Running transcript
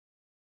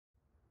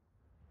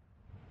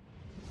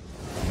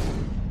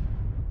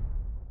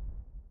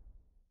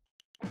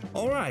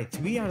Alright,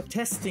 we are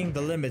testing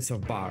the limits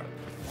of bar.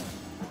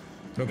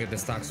 Look at the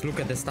stacks, look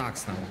at the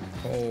stacks now.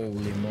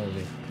 Holy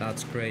moly,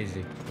 that's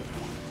crazy.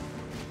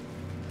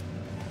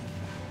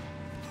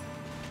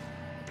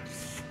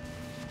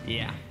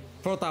 Yeah,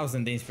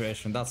 4000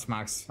 inspiration, that's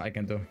max I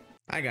can do.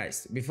 Hi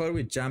guys, before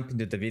we jump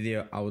into the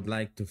video, I would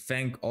like to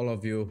thank all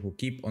of you who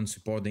keep on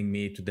supporting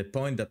me to the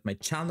point that my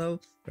channel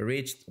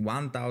reached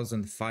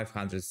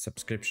 1500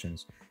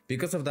 subscriptions.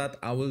 Because of that,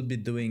 I will be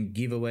doing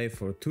giveaway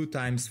for 2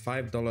 times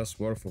 $5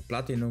 worth of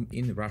platinum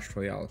in Rush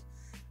Royale.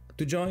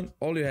 To join,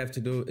 all you have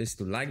to do is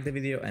to like the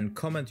video and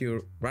comment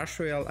your Rush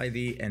Royale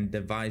ID and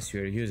device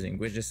you are using,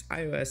 which is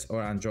iOS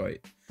or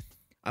Android.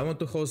 I want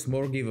to host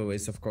more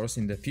giveaways, of course,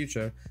 in the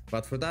future,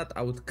 but for that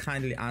I would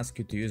kindly ask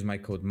you to use my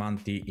code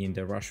Manty in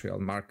the Rush Royale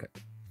market.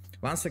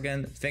 Once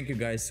again, thank you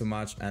guys so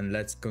much and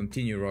let's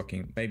continue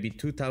rocking. Maybe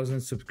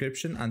 2000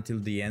 subscription until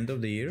the end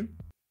of the year?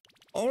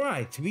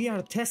 Alright, we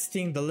are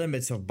testing the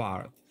limits of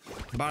Bard.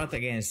 Bard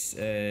against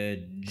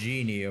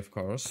Genie, of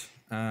course.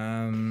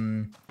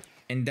 And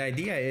the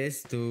idea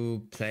is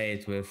to play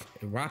it with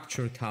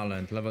Rapture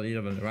talent, level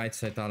 11 right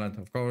side talent.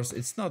 Of course,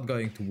 it's not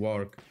going to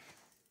work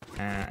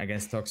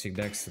against toxic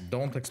decks.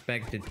 Don't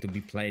expect it to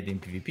be played in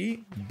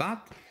PvP,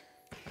 but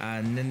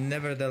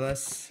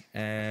nevertheless,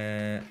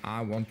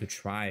 I want to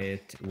try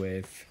it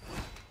with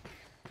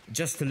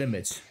just the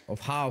limits of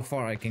how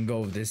far I can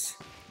go with this.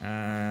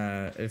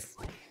 If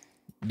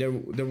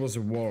there was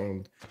a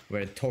world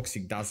where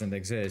toxic doesn't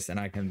exist and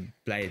I can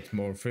play it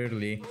more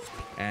freely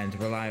and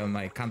rely on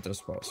my counter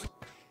spells.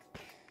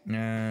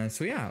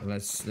 So yeah,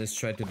 let's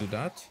try to do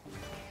that.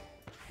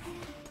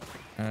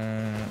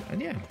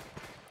 And yeah,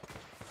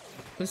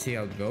 let's see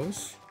how it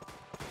goes.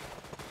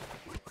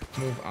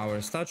 Move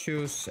our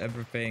statues,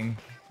 everything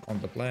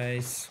on the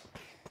place.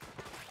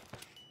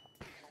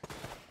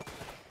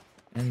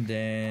 And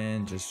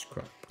then just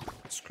scrub.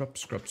 Scrub,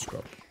 scrub,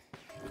 scrub.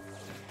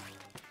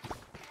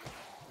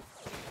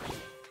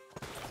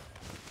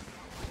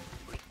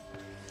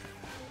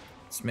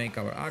 Let's make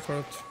our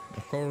accord,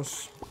 of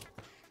course.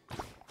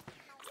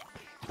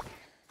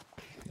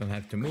 Don't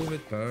have to move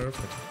it,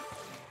 perfect.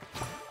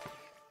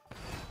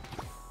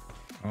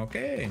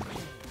 Okay.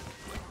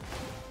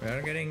 We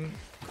are getting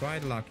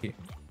quite lucky.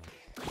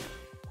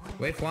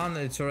 Wave 1,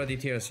 it's already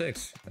tier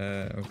 6.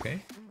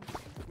 Okay.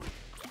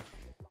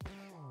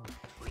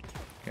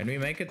 Can we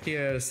make it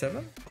tier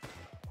 7?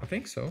 I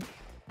think so.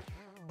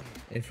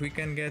 If we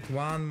can get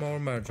one more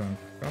merchant.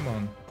 Come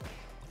on.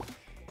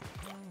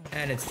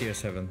 And it's tier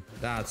 7.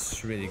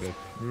 That's really good.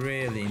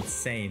 Really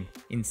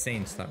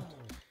insane start.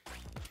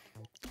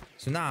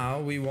 So now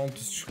we want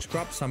to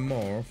scrap some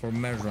more for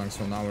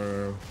merchants on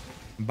our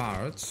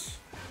bards.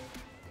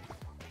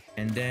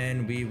 And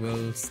then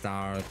we'll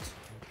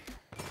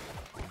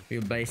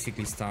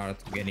basically start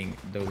getting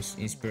those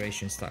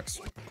inspiration stacks.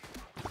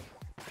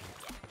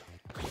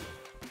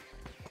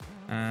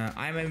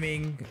 I'm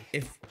aiming,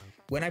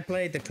 when I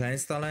played the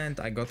cleanse talent,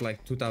 I got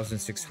like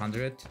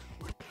 2600.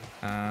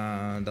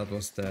 That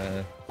was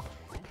the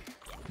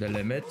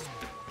limit.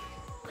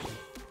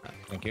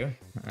 Thank you.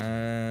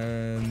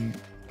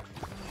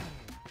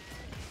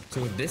 So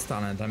with this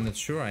talent, I'm not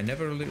sure. I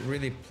never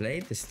really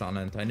played this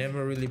talent. I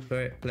never really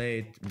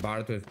played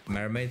Bard with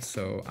mermaids,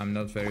 so I'm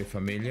not very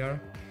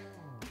familiar.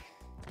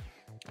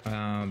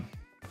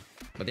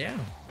 But yeah,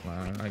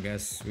 I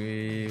guess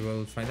we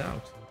will find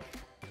out.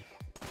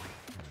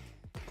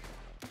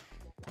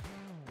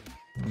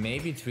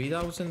 Maybe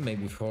 3000,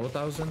 maybe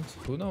 4000,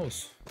 who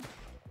knows?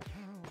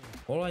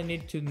 All I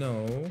need to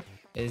know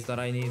is that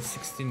I need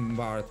 16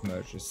 Bard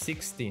merges,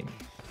 16.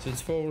 So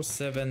it's 4,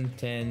 7,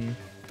 10,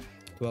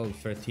 12,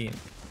 13.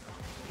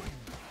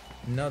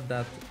 Not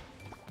that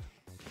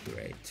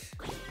great.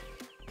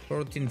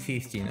 14,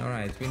 15.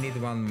 Alright, we need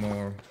one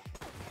more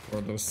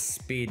for those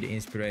speed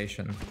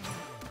inspiration.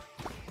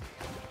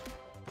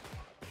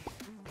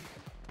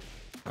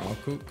 Oh,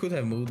 could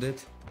have moved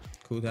it.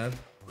 Could have,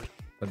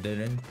 but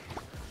didn't.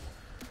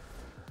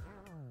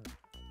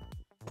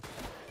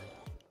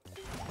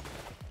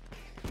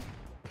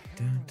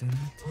 Dun, dun,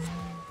 dun.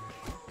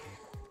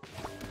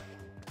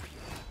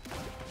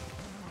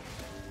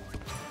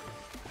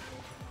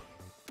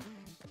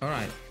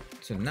 Alright,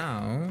 so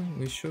now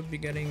we should be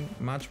getting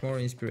much more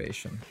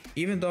inspiration.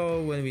 Even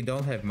though when we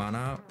don't have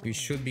mana, we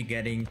should be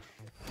getting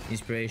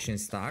inspiration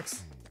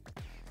stacks.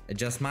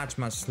 Just much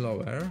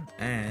slower,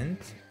 and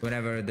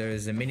whenever there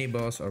is a mini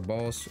boss or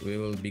boss, we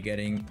will be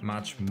getting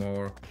much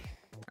more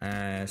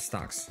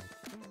stacks.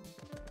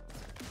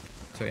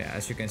 So yeah,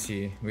 as you can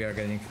see, we are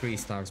getting 3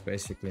 stacks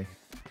basically.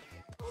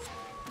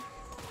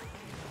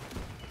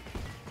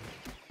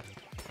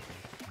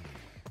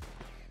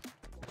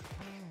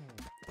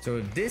 So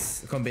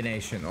this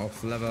combination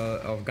of level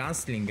of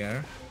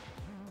Gunslinger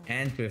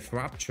and with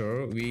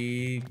Rapture,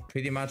 we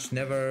pretty much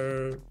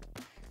never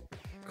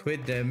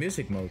quit the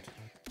music mode.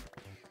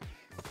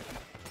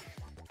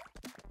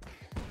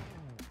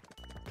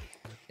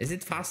 Is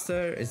it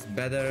faster? Is it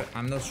better?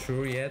 I'm not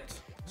sure yet.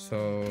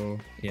 So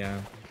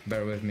yeah,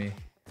 bear with me.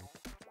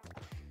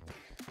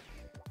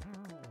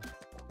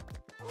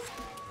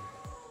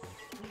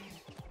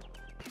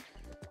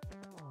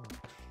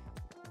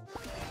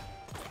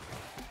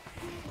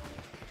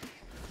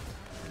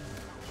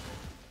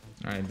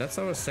 Alright, that's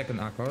our second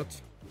accord.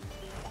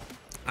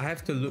 I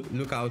have to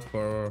look out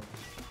for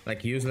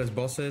like useless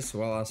bosses.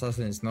 Well,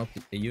 Assassin is not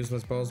a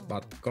useless boss,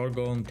 but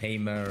Gorgon,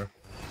 Tamer,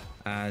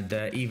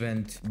 the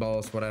event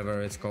boss,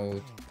 whatever it's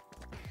called.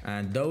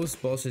 And those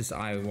bosses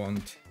I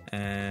want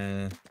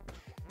to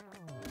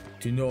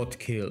not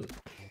kill.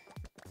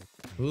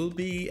 Will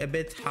be a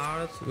bit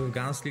hard with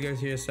Gunslinger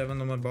tier 7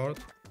 on my board.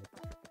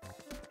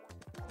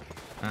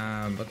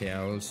 But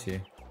yeah, we'll see.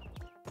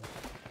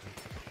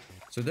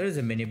 So there is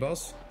a mini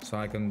boss, so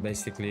I can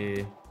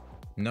basically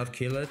not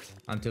kill it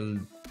until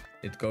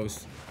it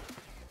goes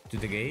to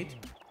the gate.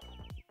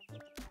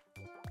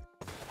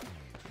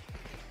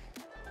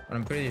 But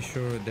I'm pretty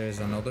sure there's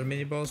another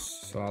mini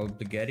boss, so I'll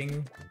be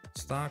getting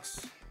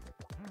stacks.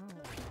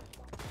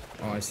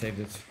 Oh, I saved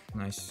it.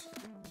 Nice.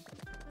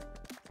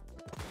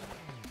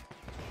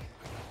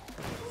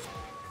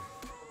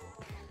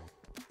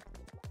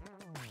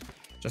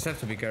 Just have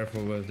to be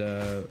careful with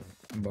the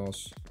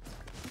boss.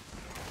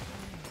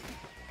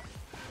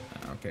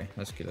 Okay,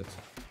 let's kill it.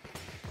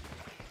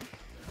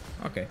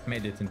 Okay,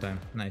 made it in time.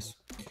 Nice.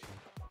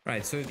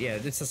 Right, so yeah,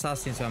 it's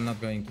assassin, so I'm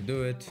not going to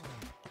do it.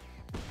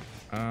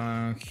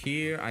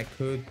 Here I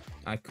can't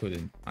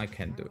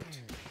do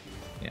it.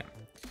 Yeah.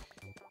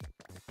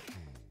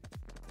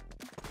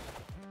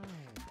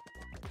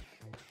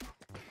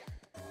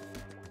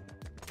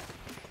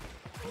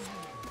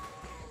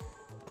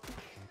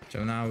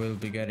 So now we'll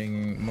be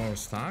getting more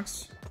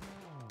stacks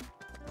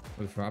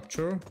with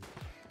Rapture.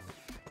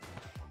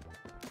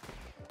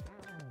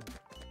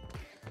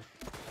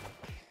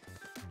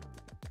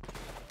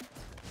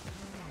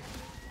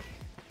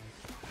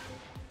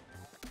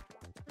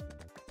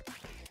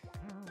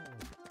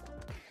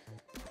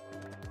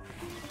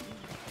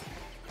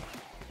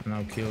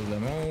 Now kill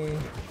them all.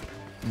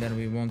 And then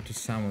we want to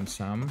summon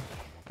some,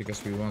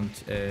 because we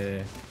want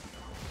to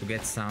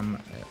get some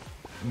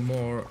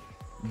more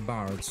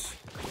bards.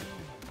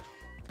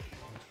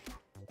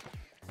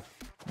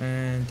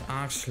 And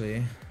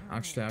actually,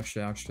 let's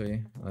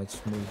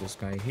move this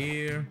guy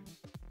here.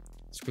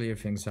 Let's clear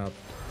things up.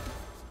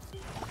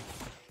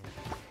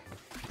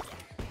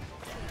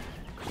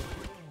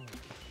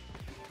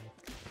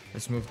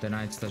 Let's move the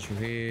knight statue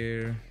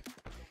here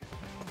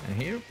and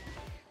here.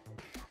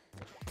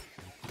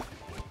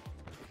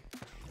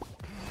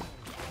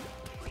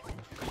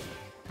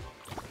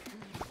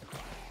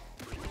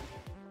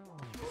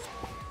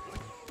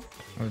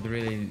 I would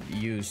really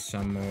use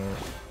some more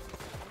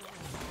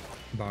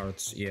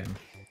bards, yeah.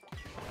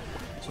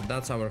 So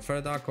that's our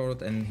third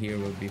accord, and here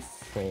will be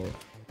 4.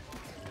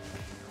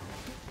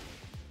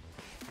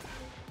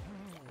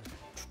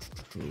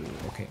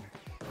 Okay,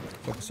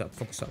 focus up,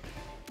 focus up.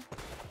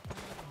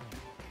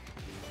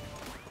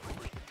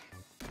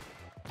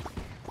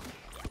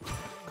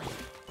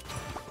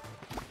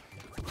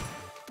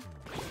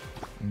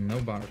 No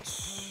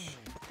bards.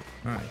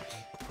 Alright.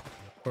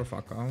 Fourth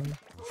accord.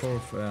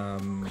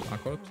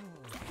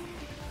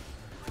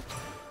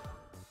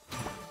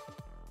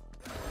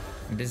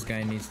 This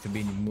guy needs to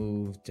be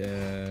moved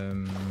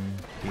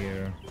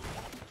here.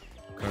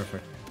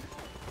 Perfect.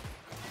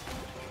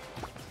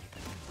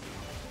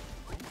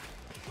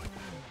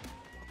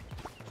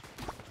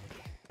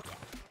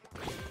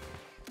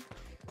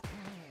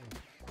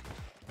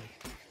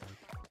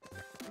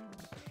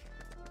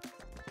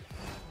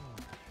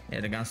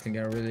 Yeah, the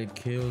Gunslinger really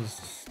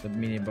kills the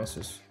mini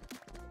bosses.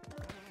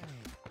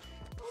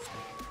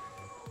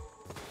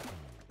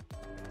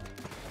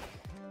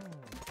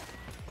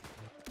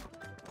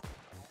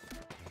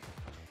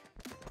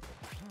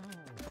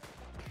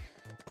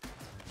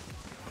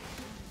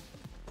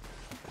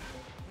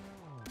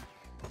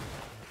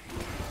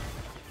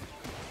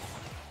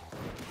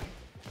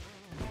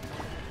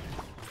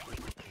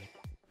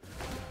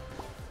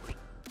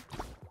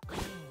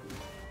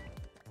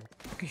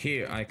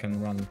 Here I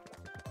can run.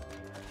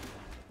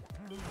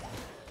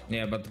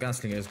 Yeah, but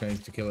Gunslinger is going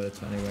to kill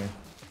it anyway.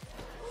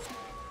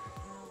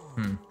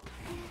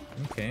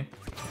 Okay.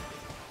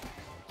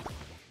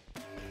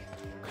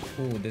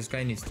 Ooh, this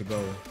guy needs to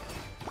go.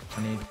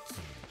 I need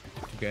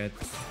to get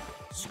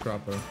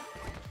Scrapper.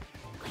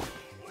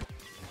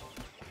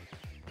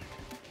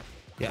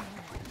 Yeah,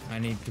 I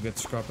need to get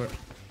Scrapper.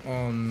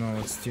 Oh no,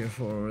 it's tier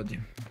 4 already.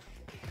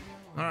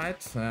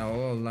 Alright,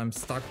 well, I'm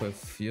stuck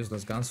with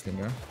useless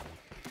Gunslinger.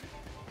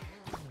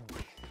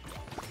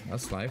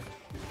 That's life.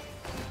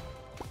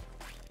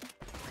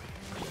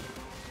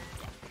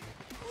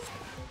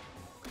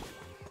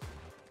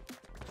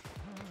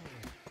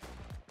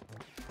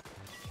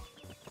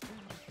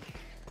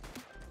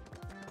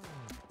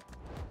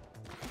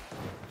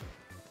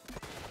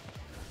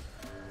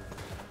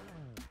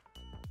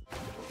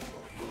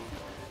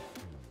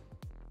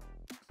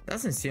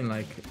 Doesn't seem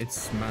like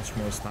it's much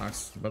more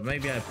stacks, but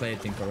maybe I played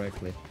it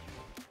incorrectly.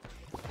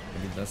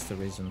 Maybe that's the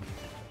reason.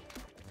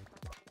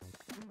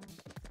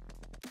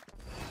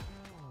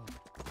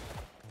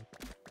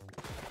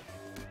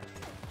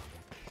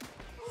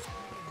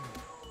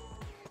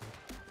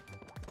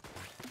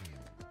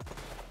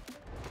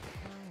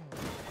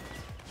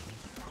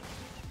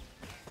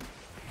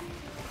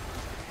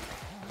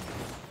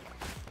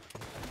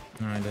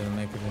 No, I didn't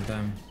make it in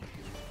time.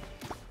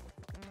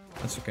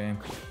 That's okay.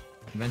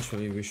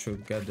 Eventually we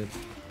should get it.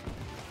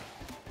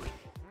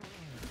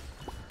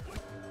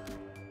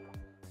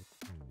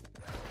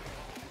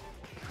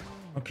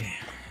 Okay,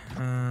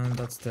 and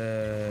that's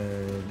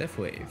the death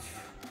wave.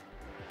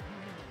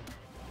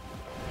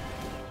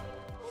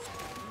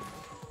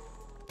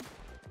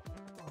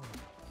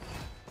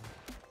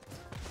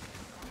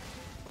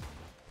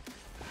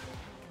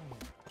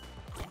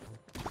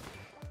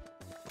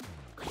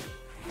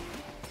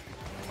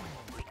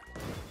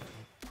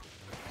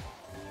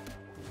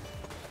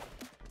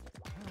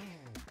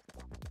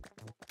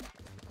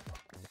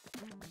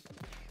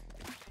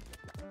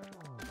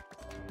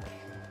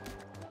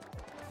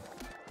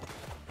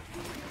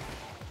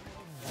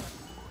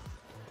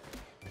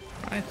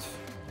 Right,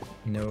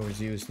 no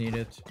Zeus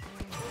needed.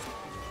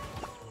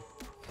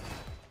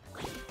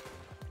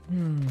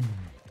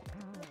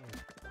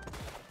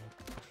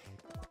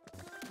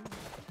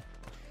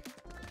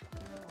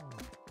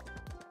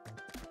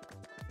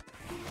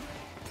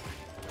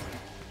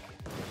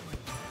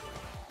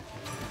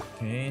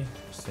 Okay,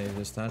 save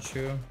the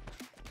statue.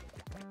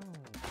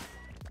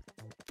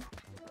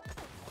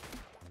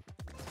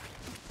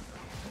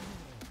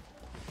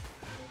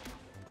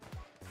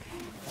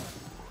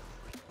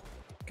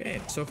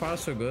 Okay, so far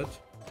so good.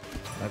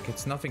 Like,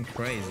 it's nothing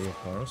crazy, of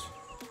course.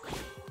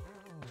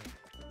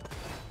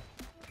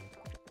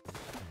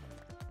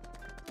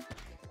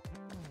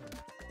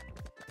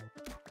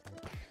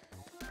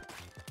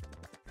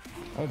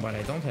 Oh, but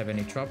I don't have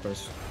any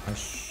choppers. I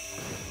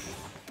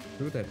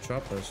should have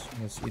choppers.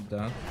 Let's eat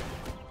that.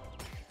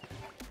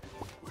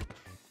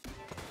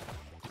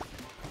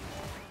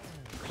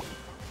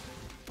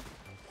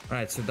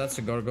 Alright, so that's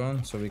a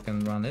Gorgon, so we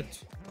can run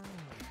it.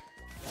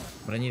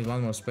 But I need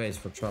one more space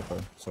for chopper,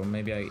 so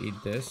maybe I eat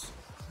this.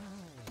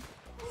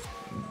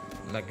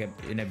 Like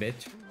in a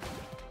bit.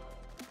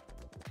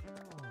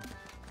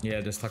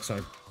 Yeah, the stacks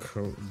are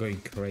going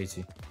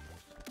crazy.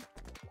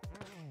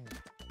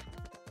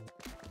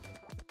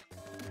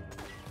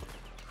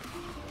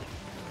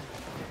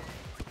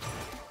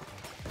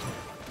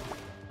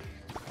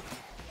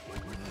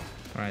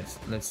 Alright,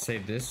 let's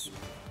save this.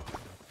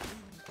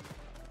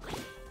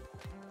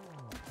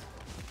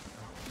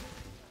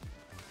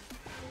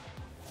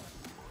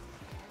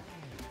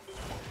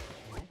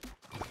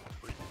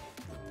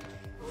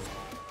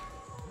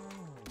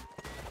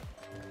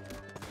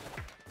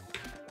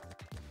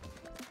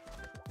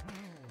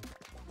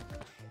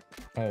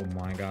 Oh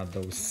my god,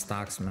 those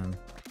stacks, man.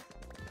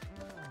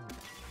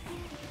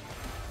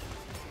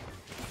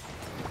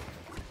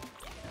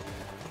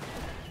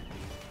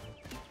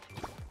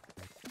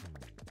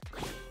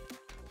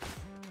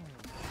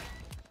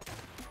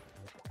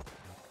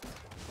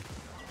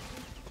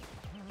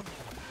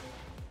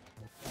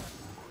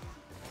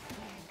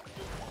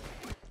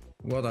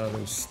 What are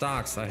those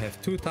stacks? I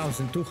have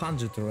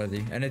 2,200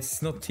 already, and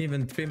it's not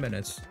even 3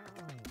 minutes.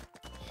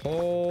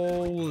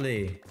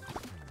 Holy.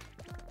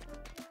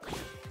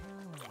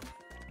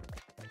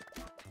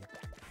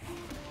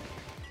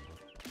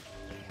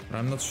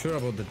 I'm not sure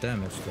about the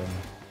damage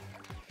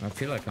though. I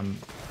feel like I'm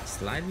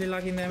slightly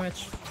lacking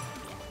damage.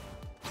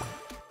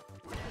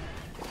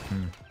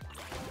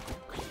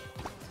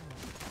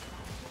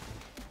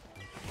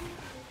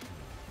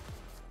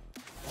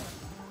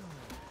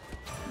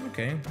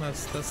 Okay,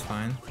 that's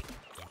fine.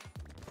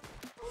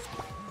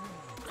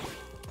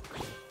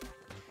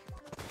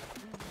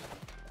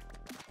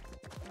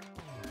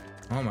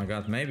 Oh my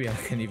god, maybe I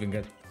can even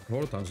get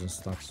 4,000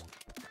 stacks.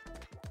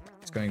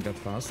 It's going that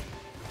fast.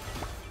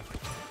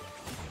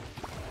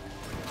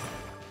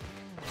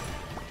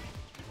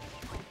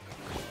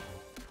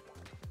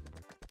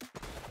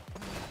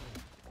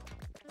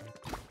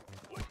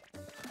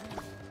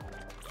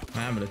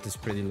 My amulet is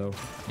pretty low,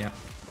 yeah.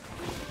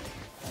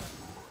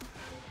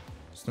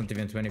 It's not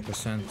even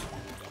 20%.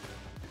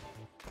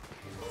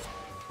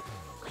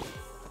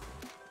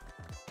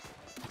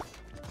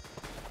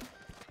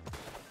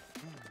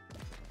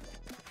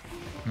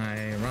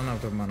 I run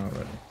out of mana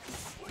already.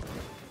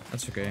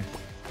 That's okay.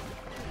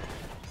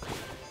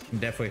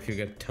 Definitely if you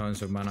get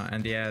tons of mana.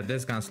 And yeah,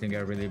 this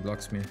gunslinger really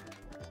blocks me.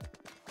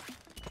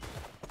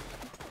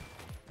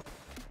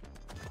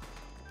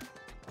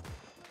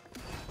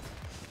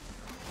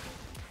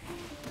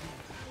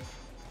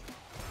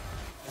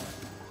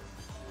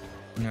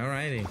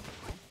 Alrighty.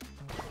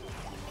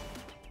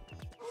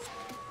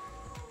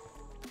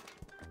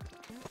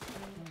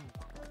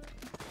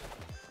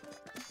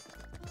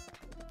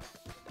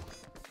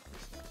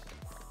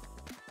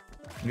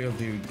 We'll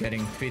be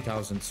getting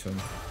 3,000 soon.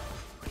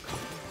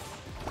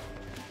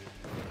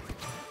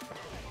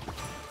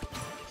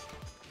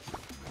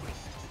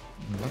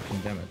 Lacking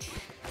damage.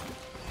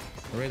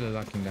 Really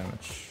lacking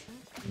damage.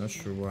 Not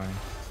sure why.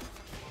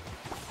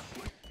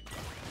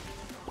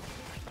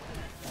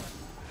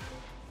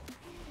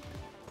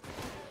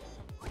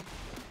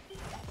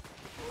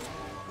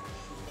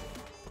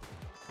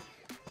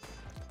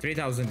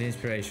 $3,000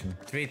 inspiration.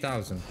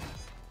 3,000.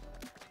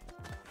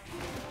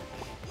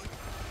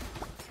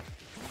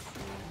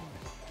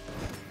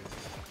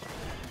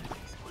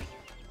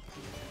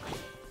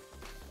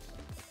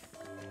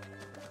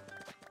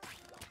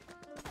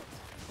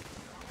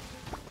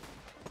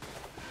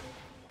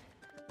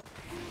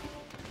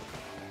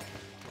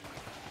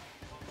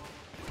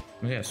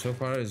 Yeah, so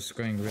far it's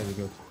going really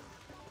good.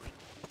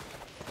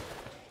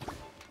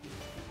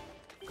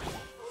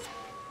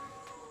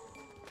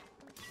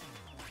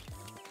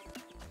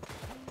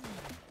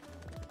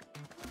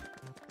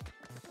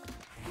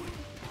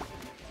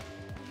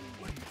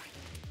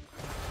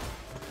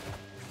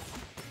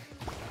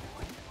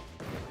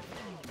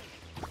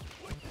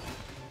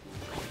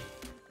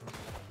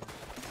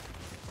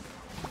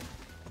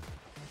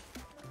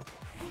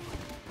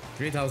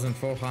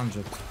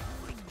 $3,400.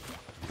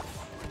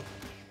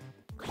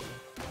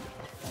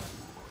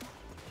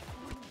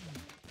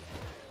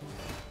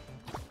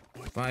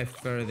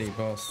 530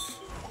 boss.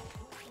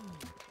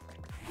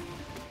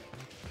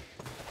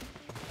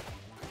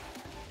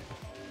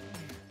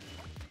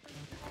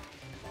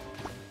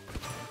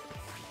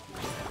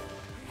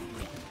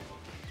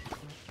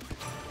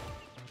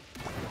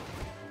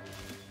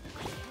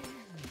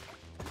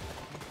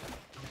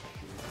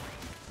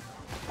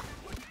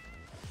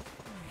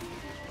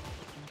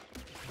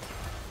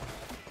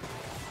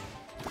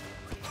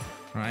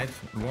 Right,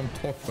 won't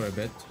talk for a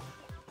bit.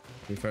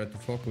 Prefer to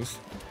focus.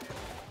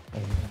 Oh,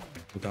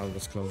 that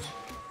was close.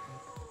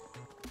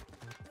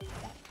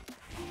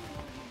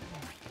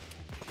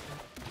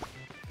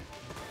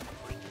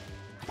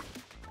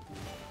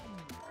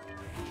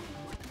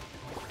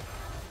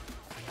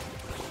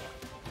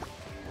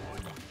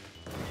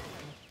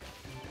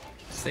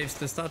 Saves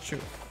the statue.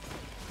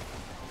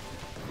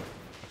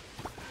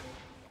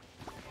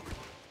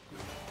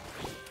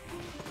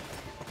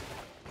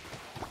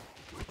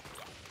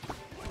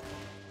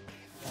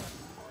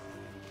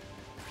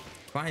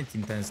 Quite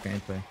intense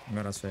gameplay, I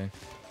gotta say.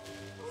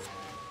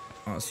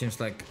 Oh, seems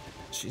like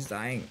she's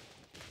dying.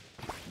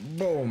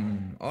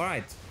 Boom!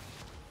 Alright.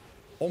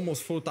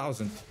 Almost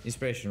 4,000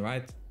 inspiration,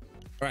 right?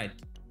 Alright.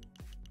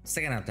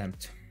 Second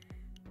attempt.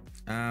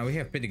 We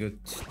have pretty good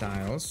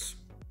tiles.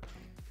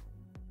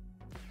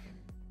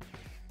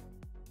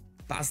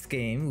 Past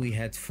game we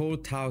had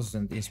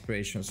 4,000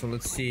 inspiration, so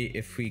let's see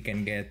if we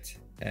can get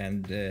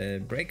and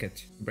break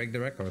the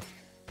record.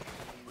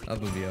 That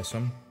would be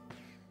awesome.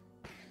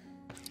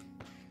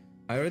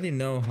 I already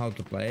know how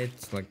to play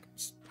it, like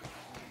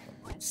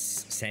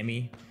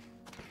semi,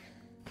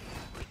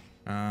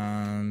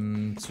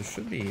 so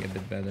should be a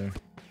bit better.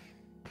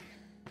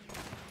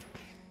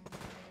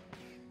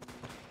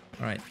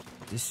 All right,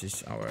 this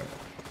is our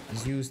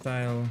Zoo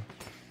style.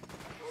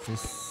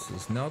 This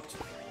is not,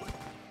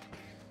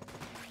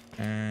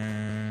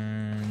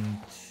 and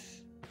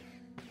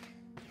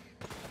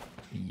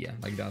yeah,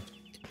 like that.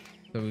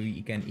 So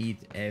we can eat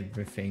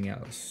everything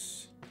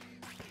else.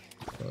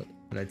 So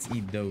let's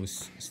eat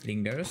those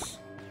slingers.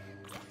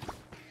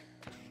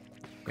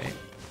 Okay.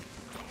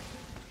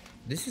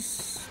 This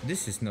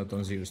is not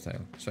on zero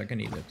style, so I can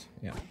eat it.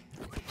 Yeah.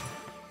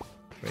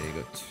 Very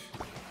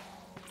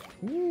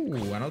good.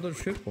 Ooh, another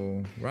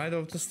triple right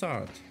off the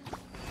start.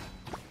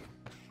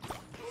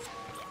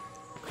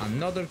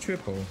 Another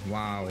triple.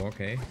 Wow,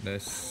 okay.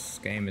 This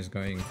game is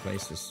going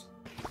places.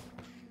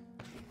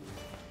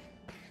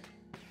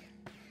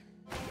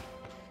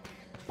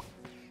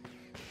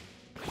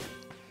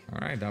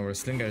 Alright, our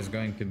slinger is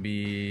going to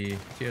be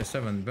tier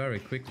 7 very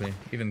quickly.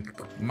 Even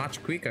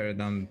much quicker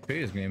than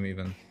previous game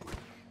even.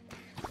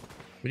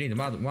 We need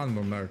one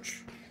more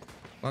merch.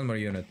 One more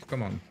unit,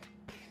 come on.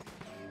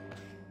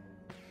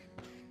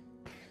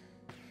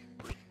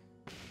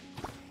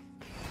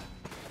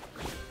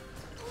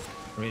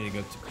 Really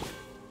good.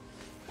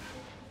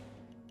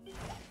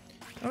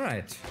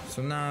 Alright,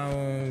 so now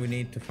we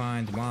need to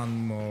find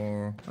one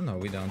more... Oh no,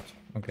 we don't.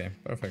 Okay,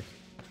 perfect.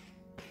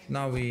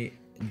 Now we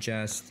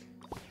just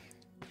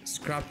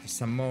scrap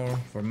some more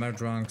for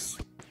merge ranks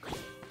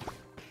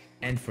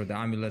and for the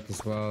amulet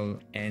as well,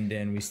 and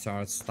then we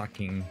start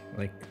stacking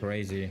like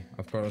crazy.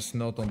 Of course,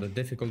 not on the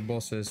difficult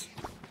bosses.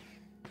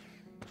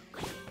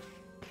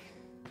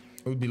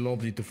 It would be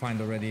lovely to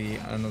find already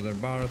another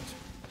bard.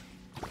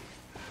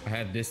 I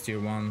had this tier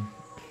 1,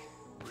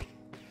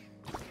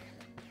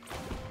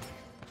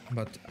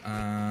 but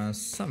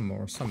some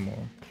more,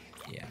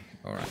 yeah.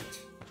 All right,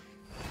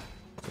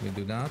 so we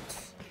do that,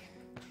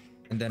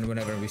 and then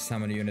whenever we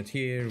summon a unit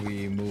here,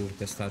 we move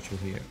the statue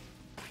here.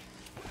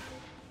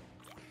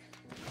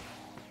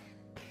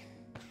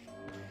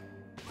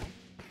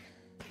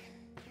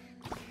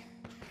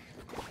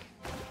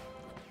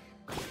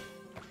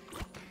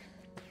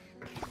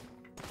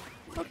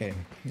 Okay,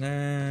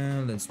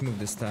 let's move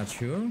the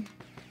statue.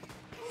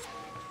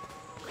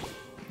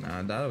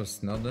 That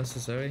was not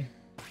necessary.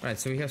 Right,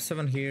 so we have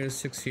 7 here,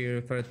 6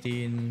 here,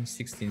 13,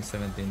 16,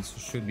 17, so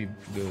should be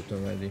good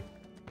already.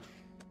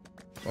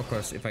 Of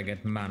course, if I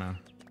get mana.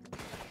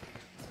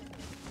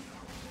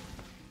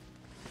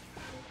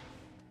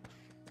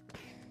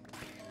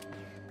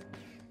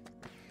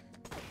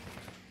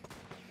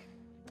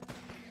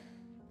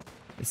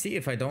 Let's see,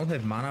 if I don't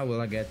have mana,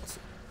 will I get...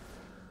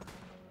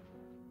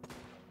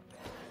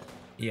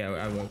 Yeah,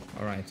 I will.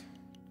 Alright.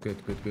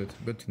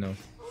 Good to know.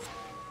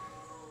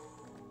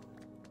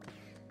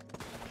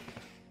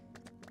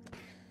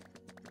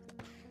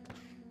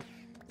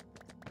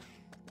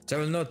 So I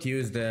will not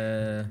use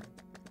the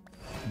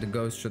the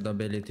ghost shot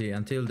ability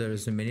until there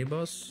is a mini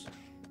boss.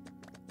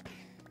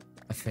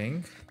 I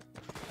think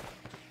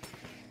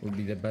would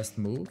be the best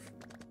move.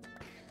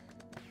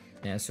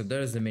 Yeah, so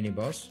there's the mini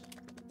boss.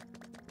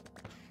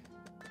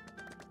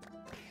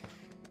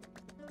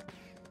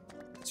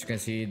 As you can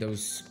see,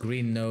 those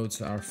green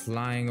nodes are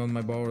flying on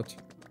my board.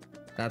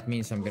 That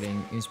means I'm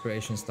getting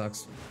inspiration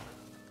stacks.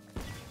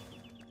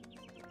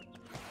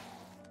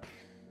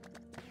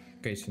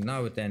 Okay, so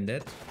now it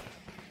ended.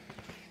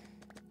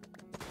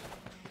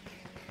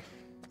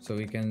 So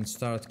we can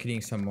start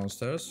killing some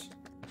monsters.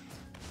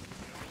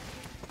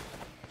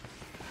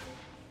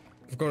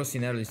 Of course,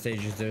 in early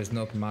stages there is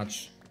not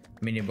much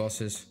mini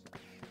bosses.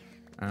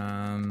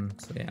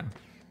 So yeah.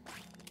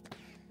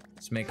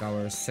 Let's make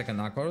our second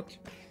accord.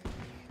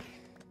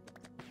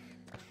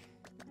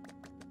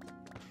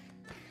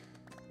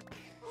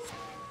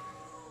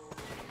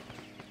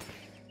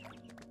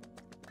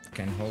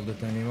 Can't hold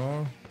it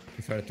anymore.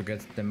 Prefer to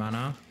get the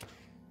mana.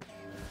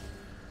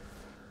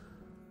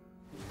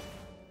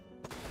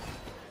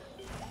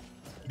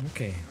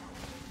 Okay.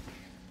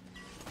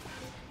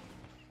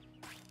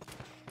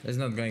 There's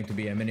not going to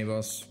be a mini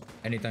boss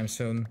anytime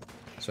soon,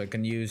 so I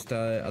can use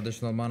the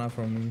additional mana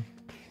from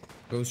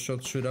Ghost Shot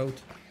Shootout.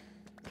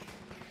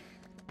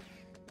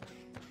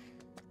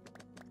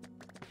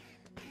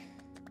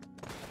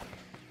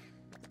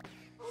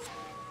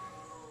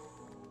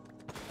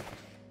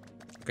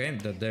 Okay,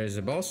 there is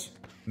a boss.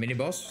 Mini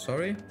boss,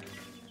 sorry.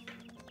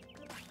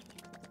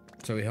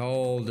 So we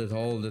hold it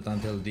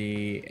until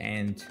the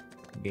end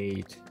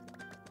gate.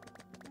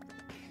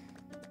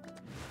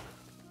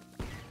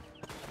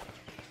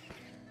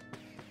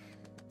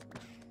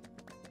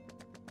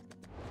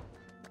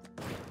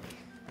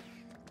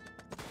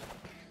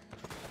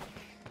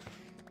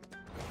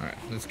 Alright,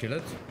 let's kill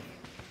it.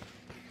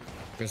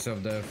 Because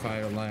of the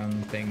fire lion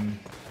thing.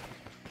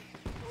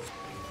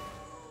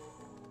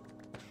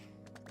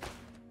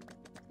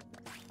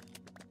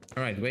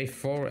 Alright, wave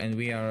 4 and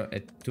we are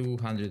at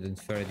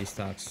 230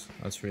 stacks.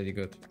 That's really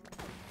good.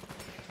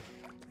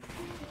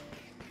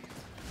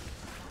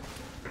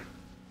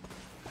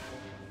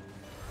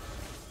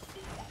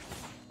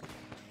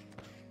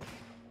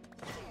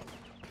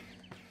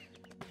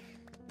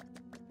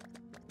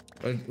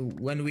 But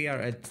when we are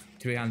at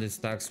 300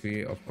 stacks,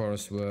 we of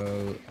course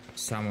will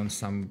summon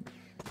some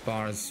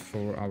bars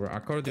for our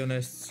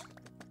accordionists.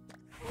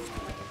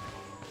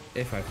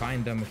 If I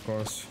find them, of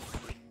course.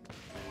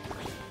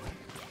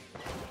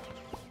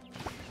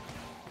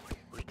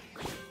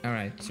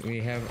 Alright,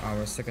 we have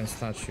our second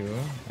statue,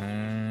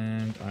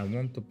 and I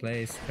want to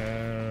place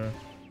her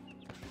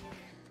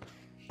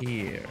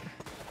here.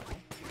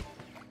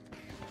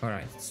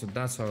 Alright, so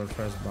that's our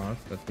first bard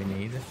that we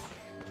need.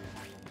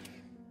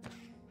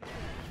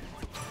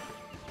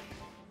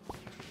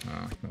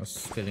 I was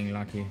feeling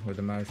lucky with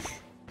the merch.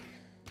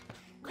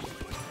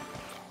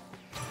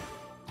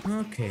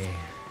 Okay,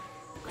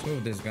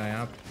 move this guy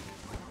up.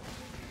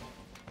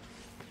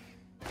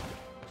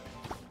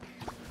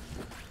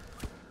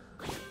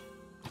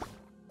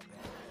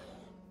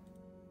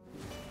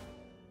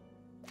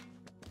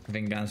 I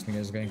think Gunslinger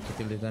is going to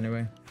kill it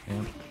anyway.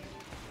 Yeah.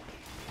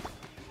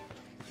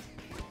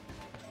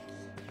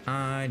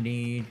 I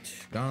need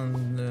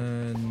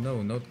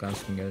no, not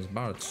Gunslingers,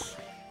 bards.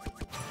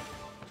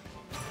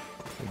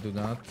 We do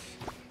that.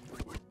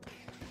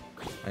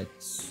 Right,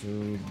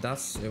 so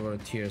that's our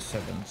tier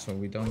 7, so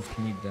we don't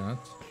need that.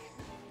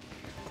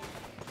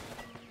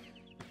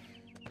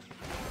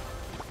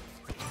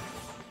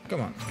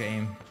 Come on,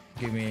 game.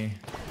 Give me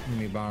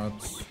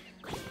bards.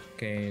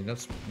 Okay,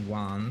 that's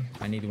one.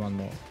 I need one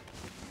more.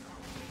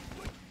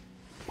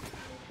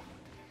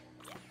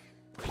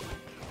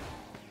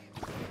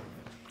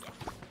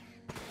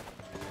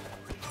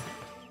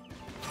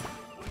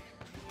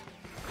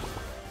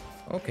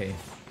 Okay,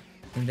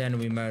 and then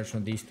we merge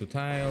on these two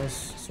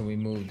tiles, so we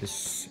move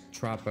this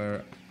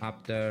trapper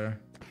up there,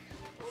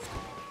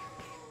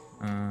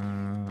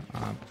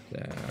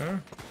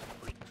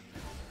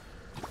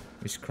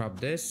 we scrap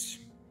this,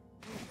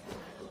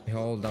 we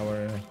hold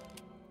our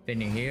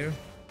thinning here,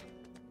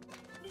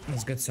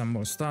 let's get some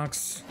more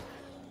stacks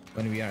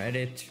when we are at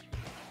it.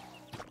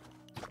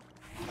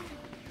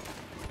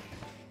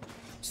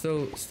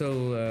 Still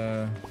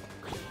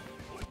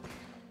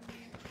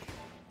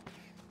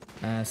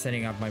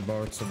setting up my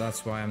board, so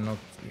that's why I'm not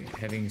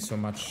having so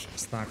much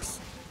stacks.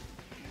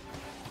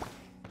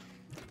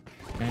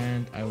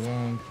 And I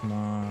want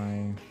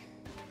my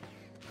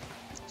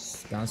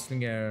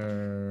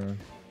Gunslinger.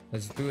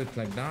 Let's do it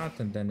like that,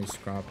 and then we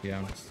scrap.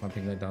 Yeah,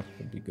 something like that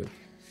would be good.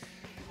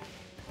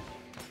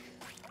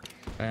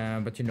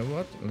 But you know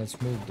what? Let's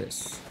move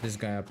this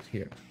guy up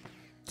here,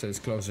 so it's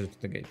closer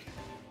to the gate.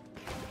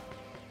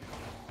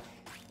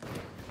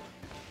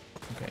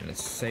 Okay,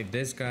 let's save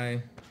this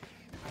guy.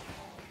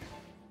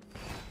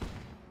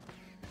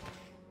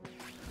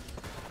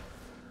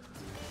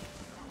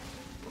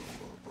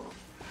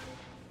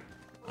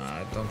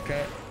 I don't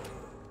care.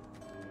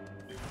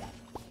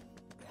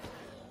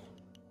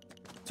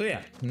 So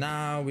yeah,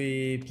 now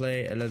we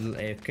play a little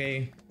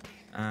AFK.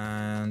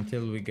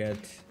 until we get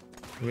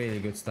really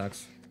good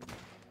stacks.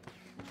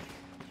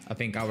 I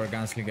think our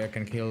gunslinger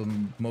can kill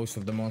most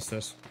of the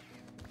monsters.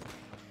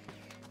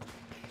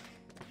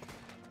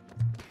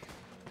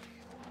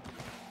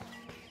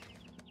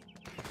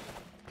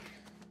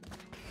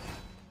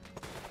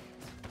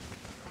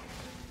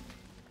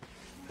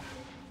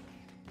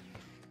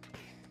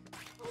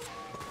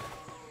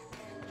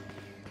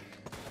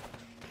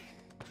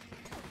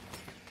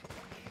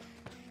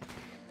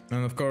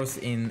 And of course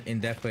in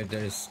Deathwave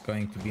there's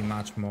going to be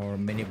much more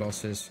mini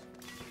bosses,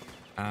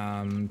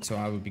 so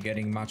I will be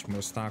getting much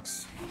more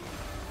stacks.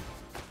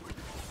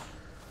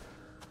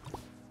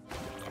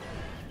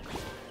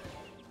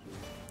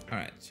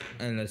 Alright,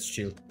 and let's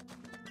chill.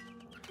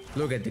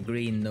 Look at the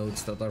green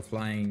nodes that are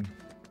flying.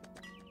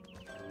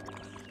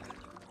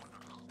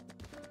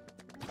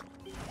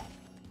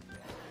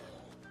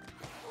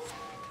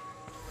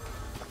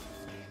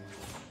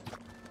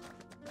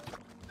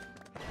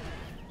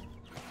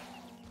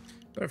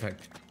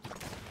 Perfect.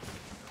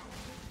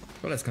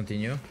 So let's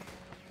continue.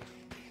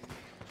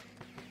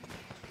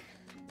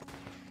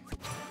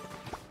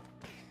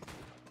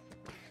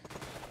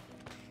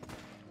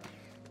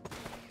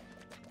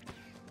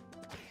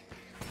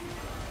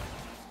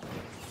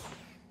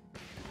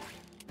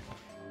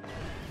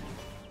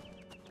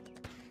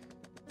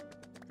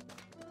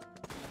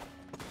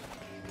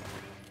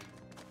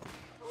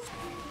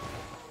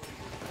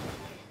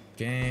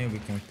 Okay, we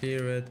can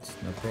clear it,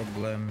 no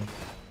problem.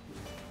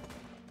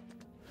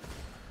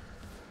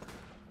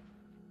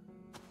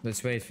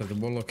 Let's wait for the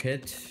bullock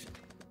hit.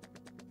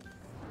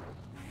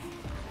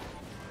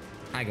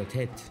 I got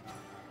hit.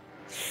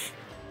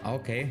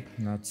 Okay,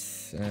 not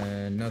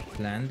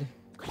planned.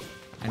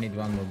 I need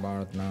one more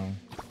bar now.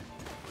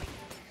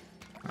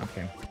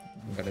 Okay,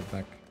 got it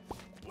back.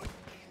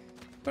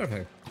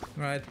 Perfect.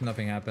 Right,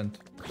 nothing happened.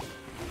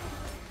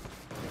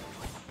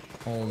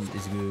 All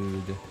is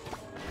good.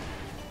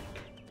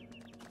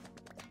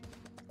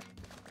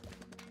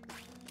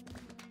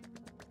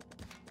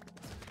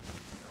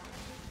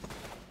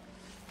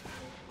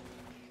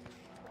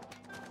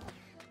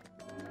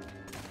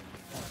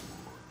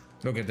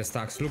 Look at the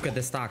stacks, look at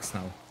the stacks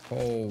now.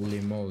 Holy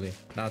moly,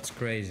 that's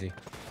crazy.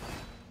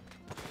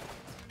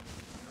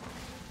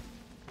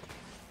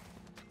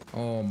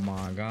 Oh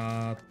my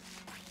god.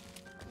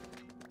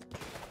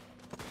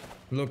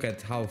 Look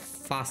at how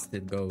fast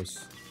it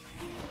goes.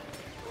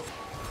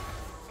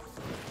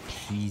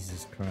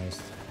 Jesus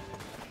Christ.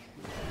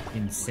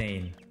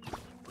 Insane.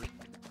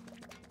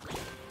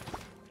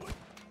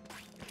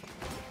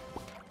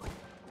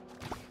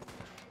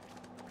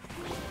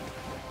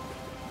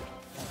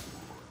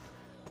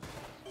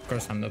 Of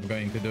course, I'm not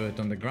going to do it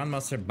on the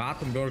Grandmaster,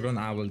 but on Gorgon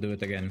I will do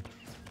it again.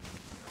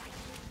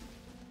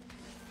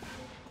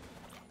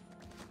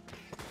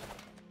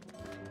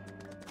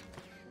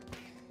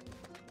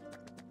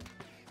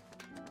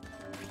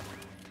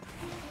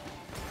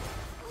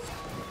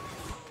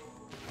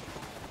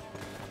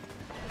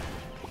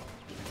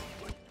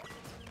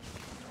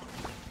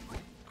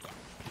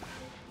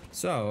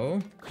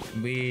 So,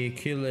 we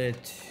kill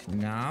it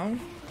now,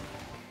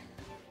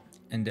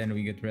 and then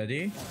we get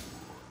ready.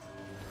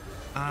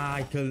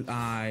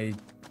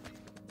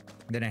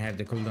 Then I have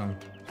the cooldown.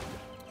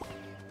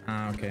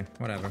 Okay,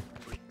 whatever.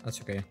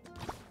 That's okay.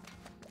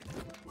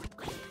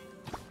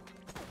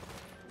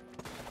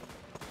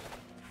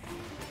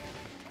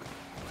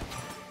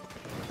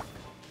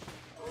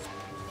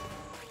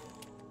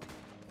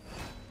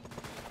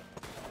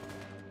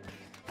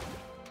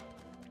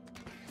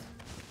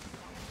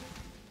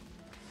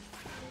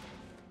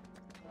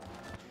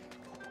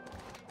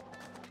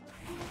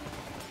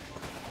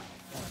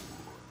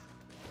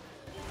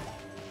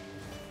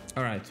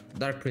 Alright,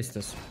 Dark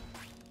Priestess.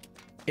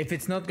 If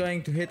it's not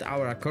going to hit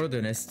our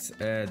accordionists,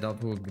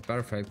 that would be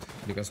perfect,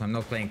 because I'm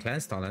not playing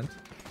Cleanse Talent.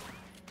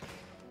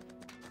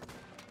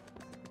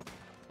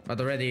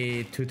 But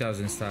already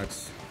 2000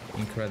 stacks.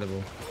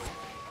 Incredible.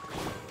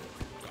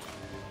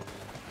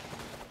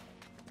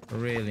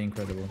 Really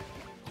incredible.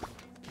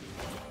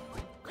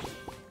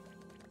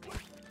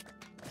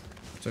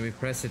 So we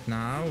press it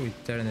now, we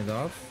turn it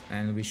off,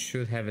 and we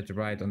should have it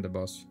right on the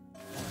boss.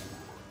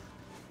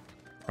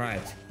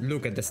 Right,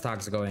 look at the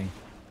stacks going.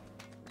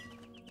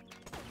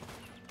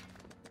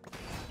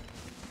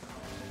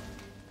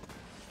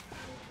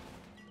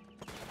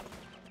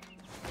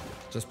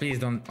 Just please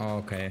don't... Oh,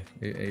 okay,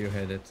 you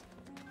hit it.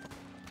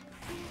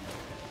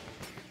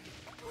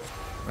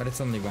 But it's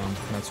only one,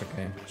 that's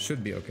okay.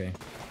 Should be okay.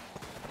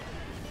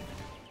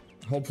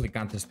 Hopefully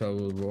counter spell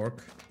will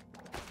work.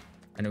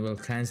 And it will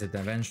cleanse it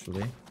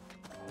eventually.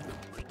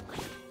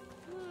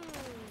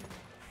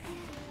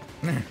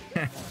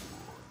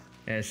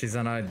 Yeah, she's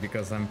annoyed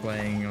because I'm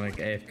playing like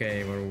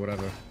AFK or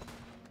whatever.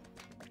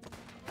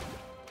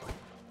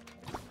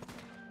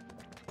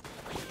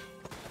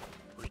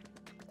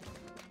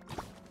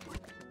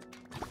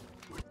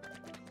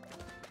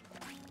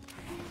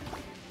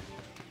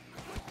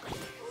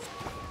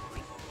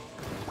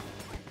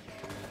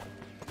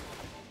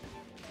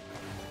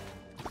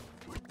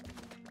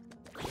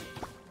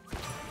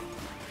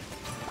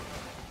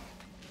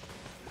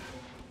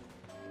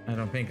 I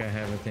don't think I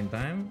have it in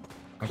time.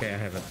 Okay, I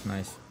have it.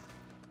 Nice.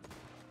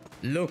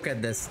 Look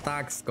at the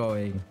stacks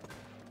going.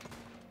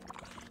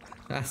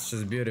 That's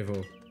just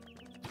beautiful.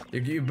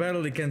 You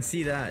barely can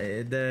see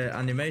that the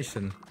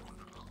animation.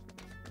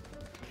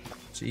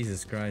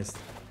 Jesus Christ.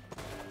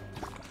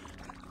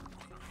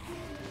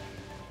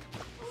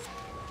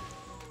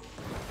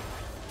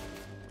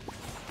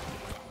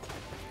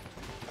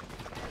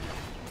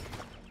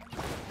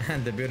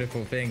 And the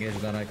beautiful thing is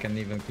that I can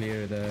even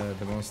clear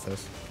the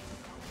monsters.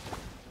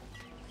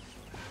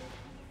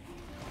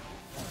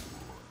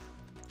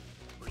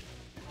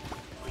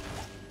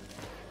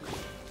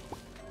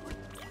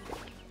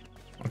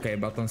 Okay,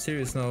 but on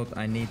serious note,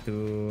 I need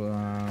to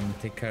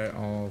take care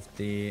of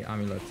the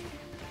amulet.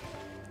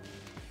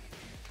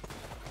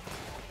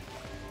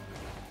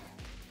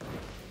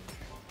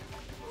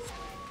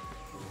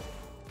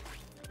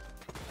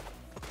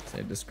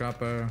 Save the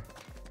scrapper.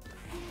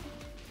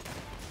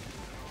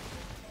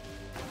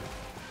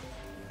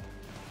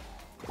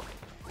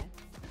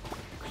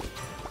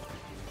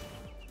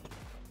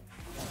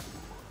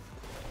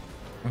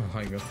 Oh,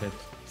 I got hit.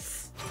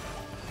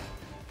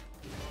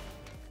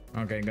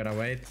 Okay, gotta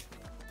wait.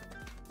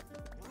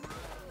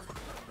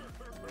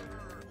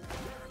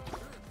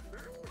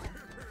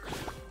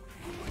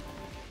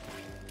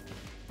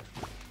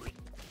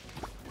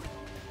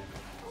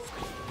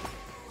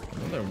 I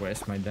wonder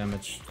where's my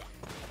damage.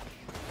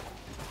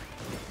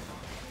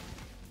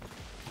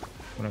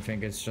 But I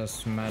think it's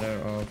just a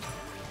matter of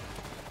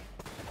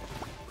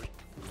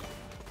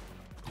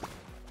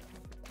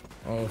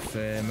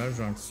merge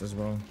ranks as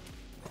well.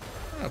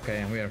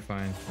 Okay, we are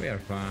fine. We are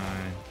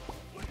fine.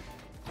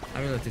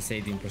 Amulet is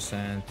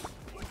 18%,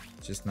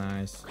 which is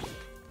nice.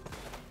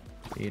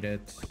 Eat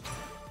it.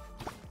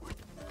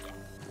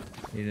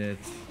 Eat it.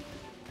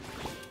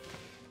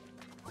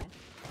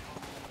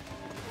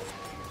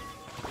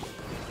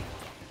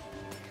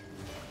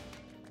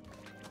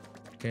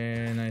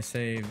 Can I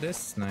save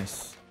this?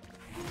 Nice.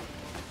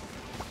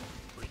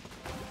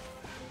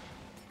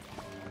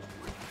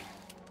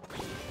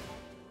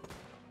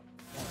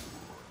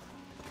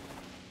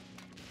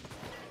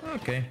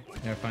 Okay,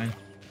 you're fine.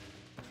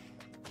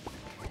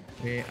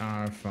 We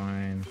are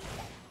fine.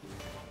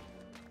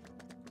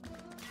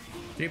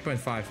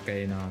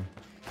 3.5k now.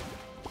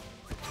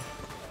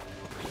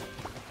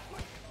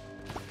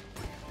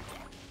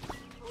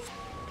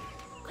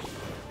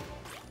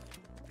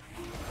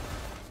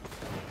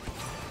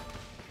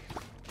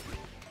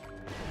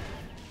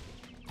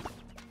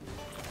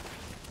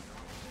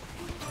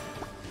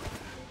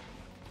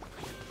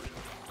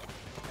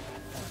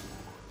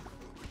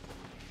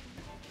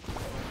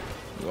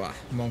 Wow,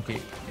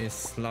 monkey is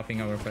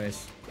slapping our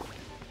face.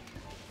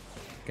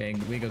 Okay,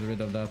 we got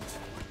rid of that.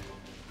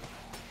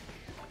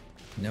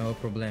 No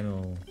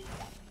problemo.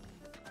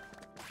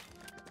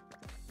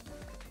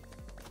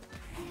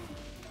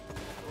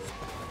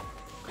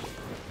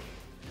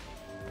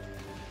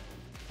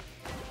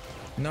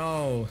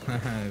 No,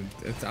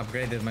 it's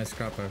upgraded my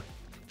scrapper.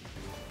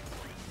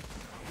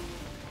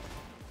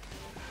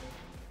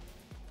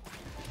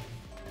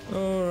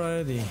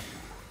 Alrighty.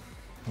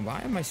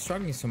 Why am I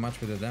struggling so much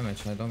with the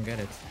damage? I don't get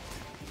it.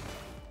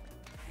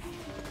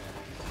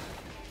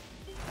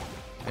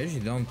 I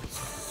usually don't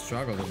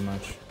struggle that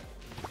much.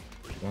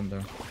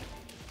 Wonder.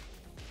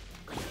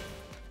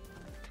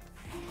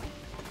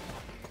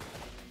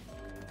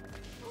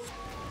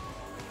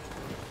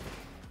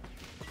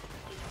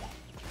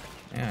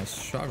 Yeah, I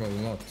struggle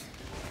a lot.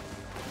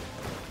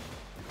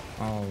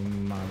 Oh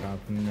my god,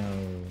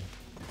 no.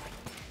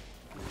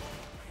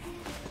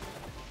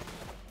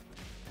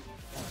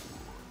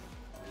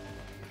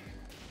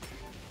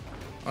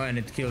 Oh, and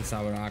it kills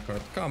our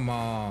accord. Come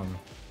on.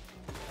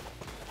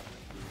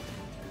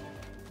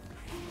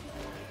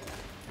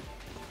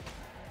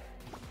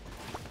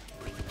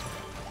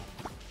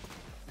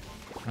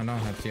 I don't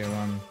have tier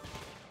 1.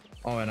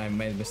 Oh, and I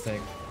made a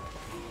mistake.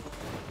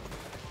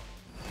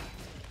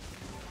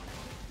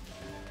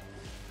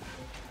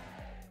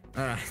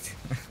 Alright.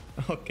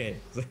 Okay,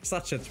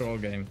 such a troll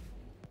game.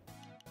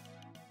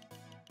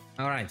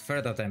 Alright,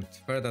 third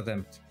attempt. Third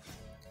attempt.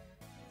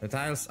 The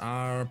tiles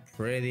are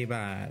pretty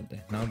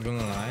bad, not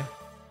gonna lie.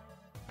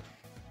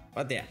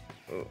 But yeah,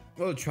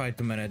 we'll try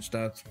to manage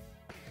that.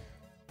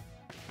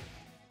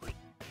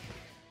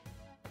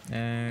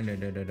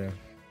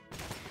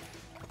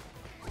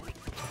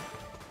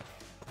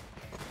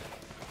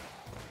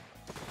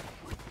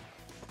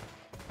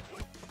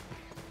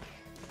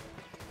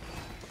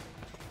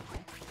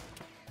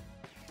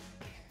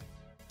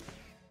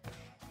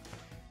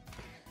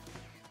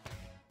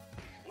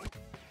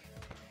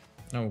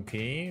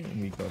 Okay,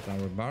 we got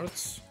our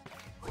bards.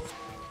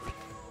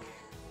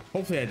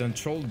 Hopefully I don't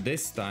troll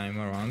this time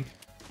around.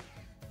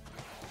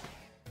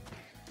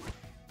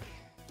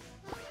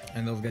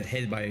 And don't get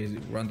hit by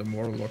random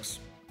warlocks.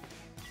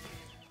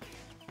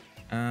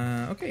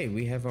 Okay,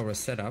 we have our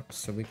setup,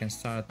 so we can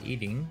start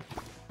eating.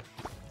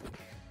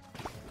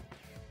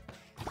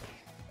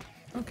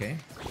 Okay.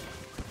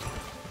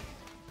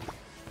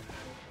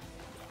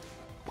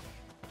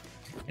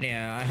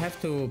 Yeah, I have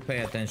to pay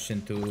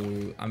attention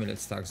to amulet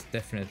stacks,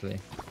 definitely.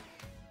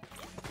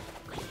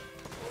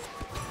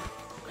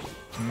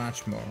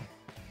 Much more.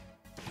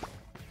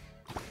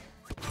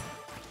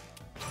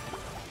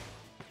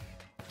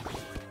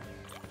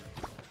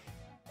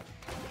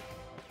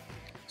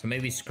 So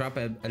maybe scrap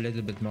a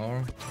little bit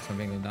more,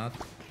 something like that.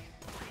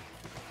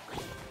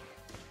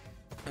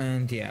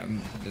 And yeah,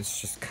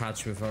 let's just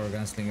catch with our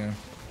gunslinger.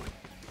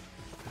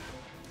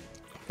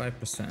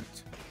 5%.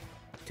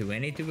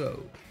 20 to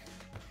go.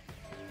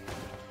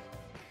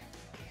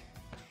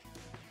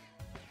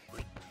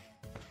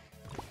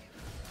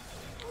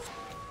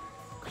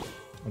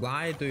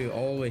 Why do you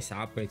always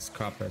upgrade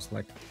scrappers?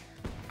 Like,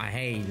 I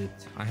hate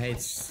it. I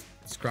hate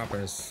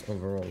scrappers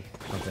overall,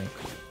 I think.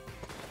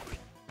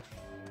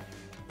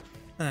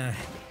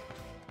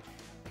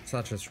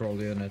 Such a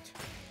troll unit.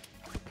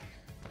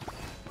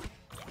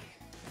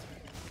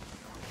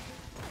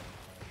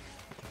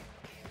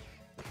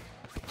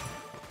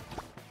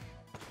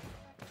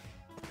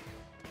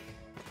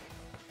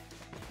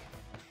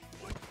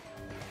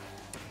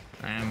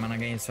 Mana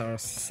gains are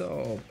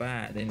so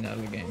bad in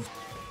early game.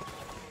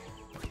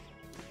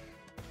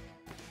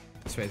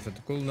 Let's wait for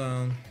the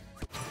cooldown.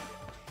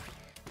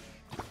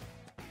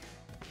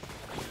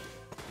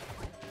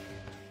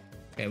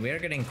 Okay, we are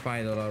getting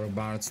quite a lot of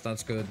bards.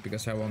 That's good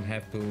because I won't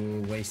have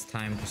to waste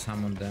time to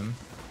summon them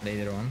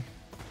later on.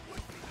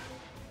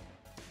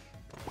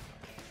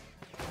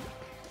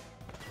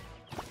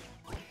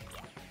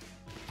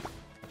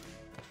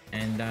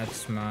 And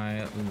that's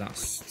my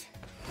last.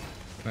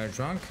 We're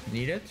drunk,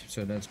 need it,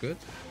 so that's good.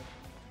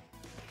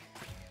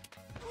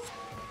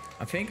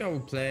 I think I will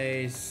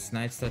place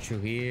Knight Statue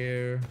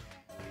here.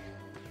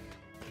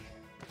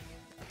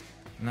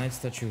 Knight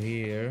Statue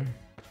here.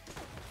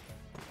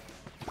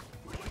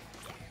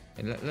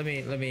 Let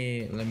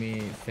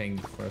me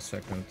think for a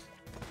second.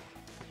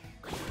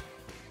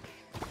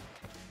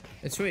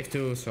 It's wave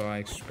 2, so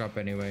I scrap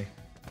anyway.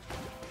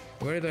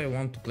 Where do I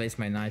want to place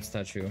my Knight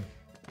Statue?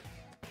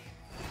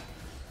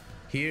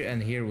 Here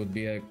and here would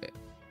be a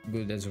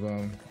good as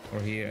well, or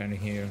here and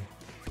here.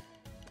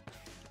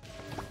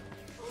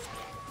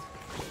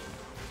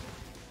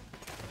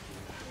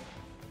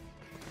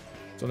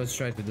 So let's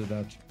try to do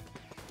that.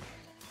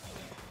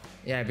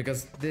 Yeah,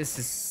 because this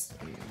is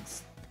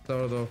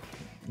sort of...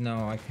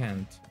 No, I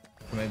can't.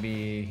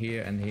 Maybe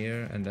here and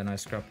here, and then I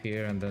scrap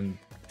here, and then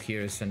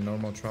here is a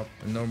normal trap,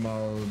 a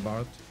normal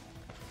bard.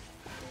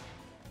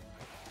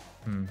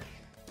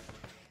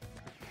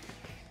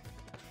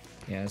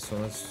 Yeah, so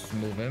let's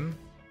move him.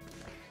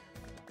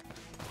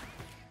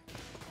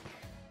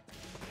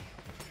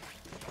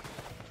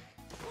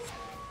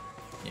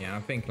 Yeah,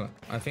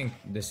 I think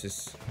this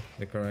is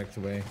the correct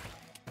way.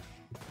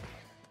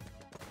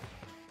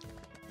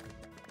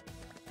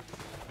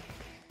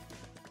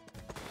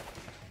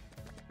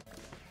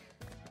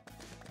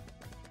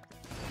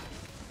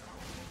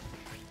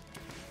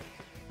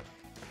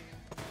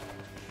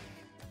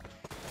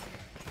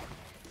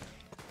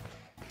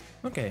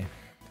 Okay.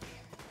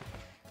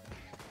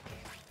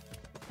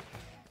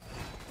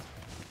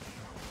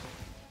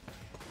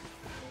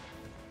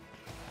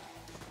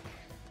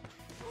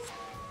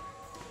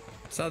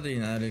 Sadly,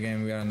 in early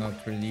game we are not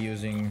really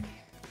using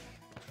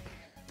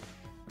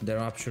the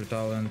Rapture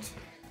talent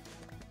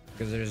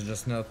because there is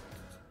just not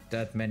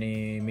that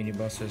many mini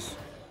bosses,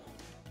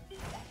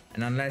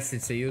 and unless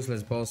it's a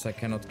useless boss I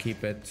cannot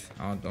keep it.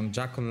 On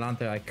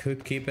Jack-o'-lantern I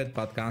could keep it,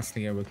 but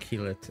Gunslinger will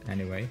kill it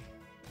anyway.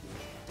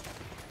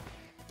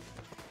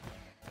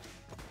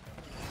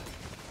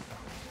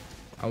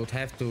 I would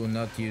have to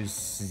not use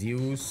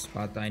Zeus,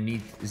 but I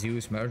need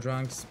Zeus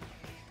Murdranks.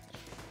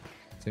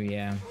 So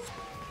yeah.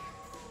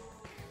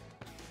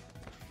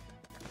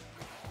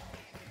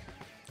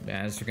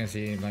 Yeah, as you can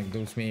see, like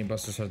those mini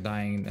bosses are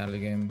dying in early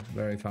game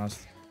very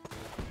fast.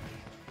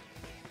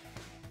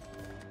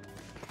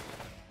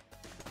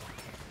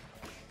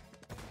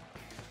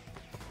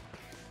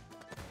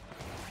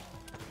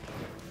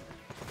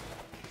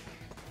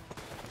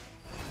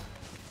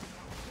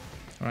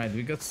 Alright,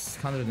 we got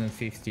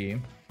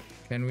 150.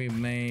 Can we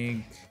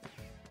make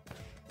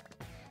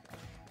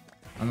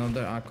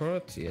another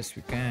accord? Yes,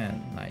 we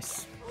can.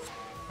 Nice.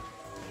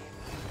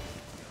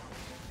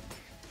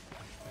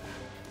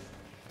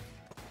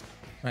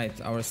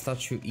 Right, our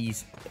statue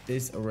is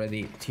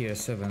already tier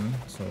 7,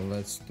 so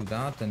let's do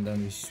that, and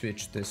then we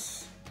switch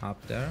this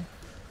up there.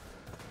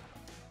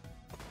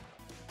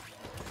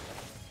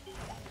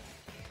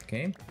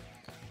 Okay,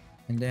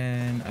 and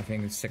then I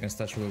think the second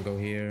statue will go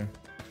here.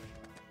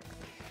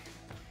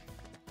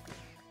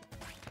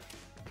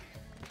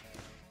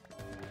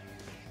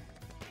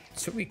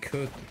 So we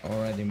could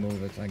already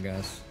move it, I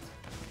guess.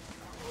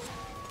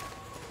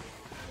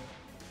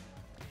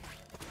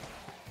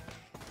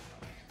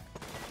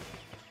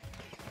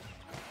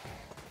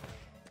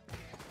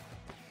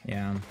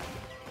 Yeah.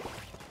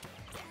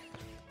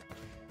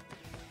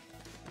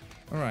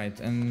 All right,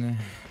 and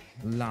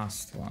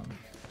last one.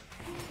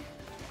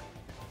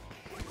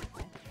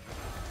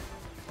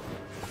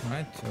 All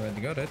right,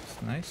 already got it.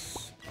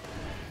 Nice.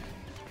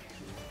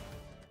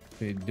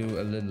 we do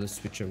a little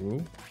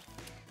switcheroo.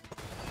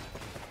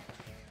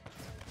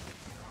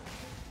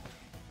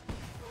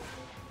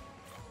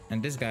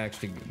 And this guy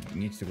actually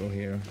needs to go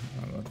here.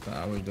 But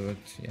I will do it,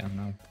 yeah,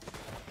 now.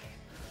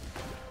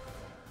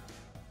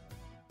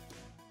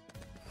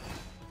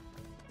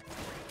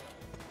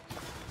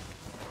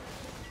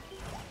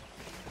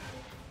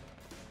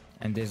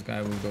 And this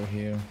guy will go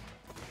here.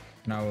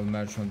 Now we'll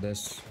merge on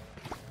this,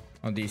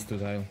 on these two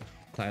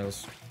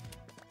tiles.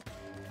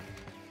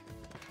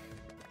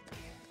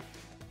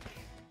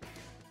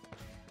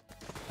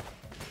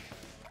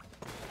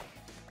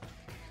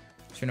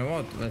 So you know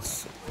what?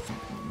 Let's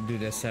do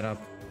the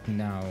setup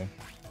now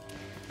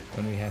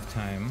when we have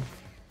time.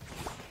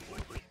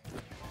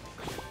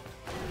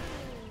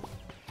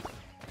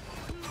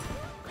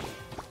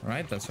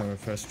 Right, that's our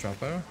first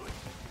trapper.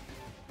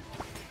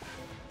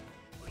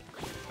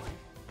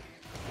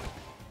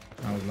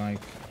 I would like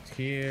it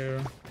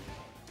here.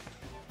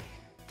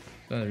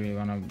 Don't really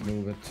wanna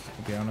move it,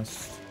 to be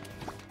honest.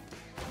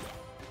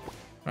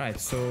 Right,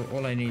 so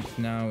all I need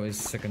now is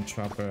second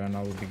trapper and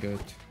I will be good.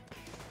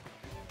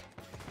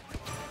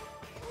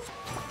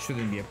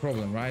 Shouldn't be a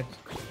problem, right?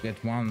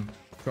 Get one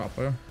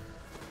trapper.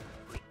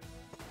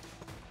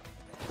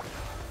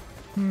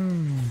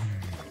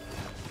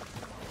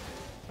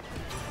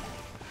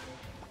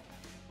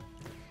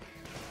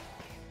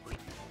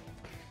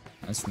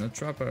 That's not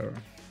trapper.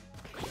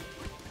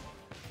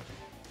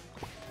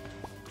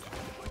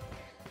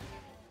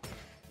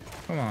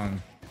 Come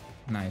on.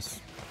 Nice.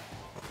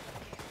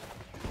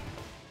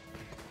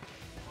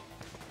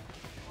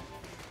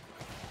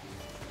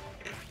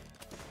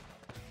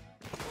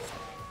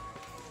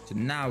 So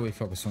now we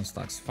focus on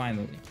stacks,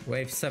 finally.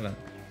 Wave 7.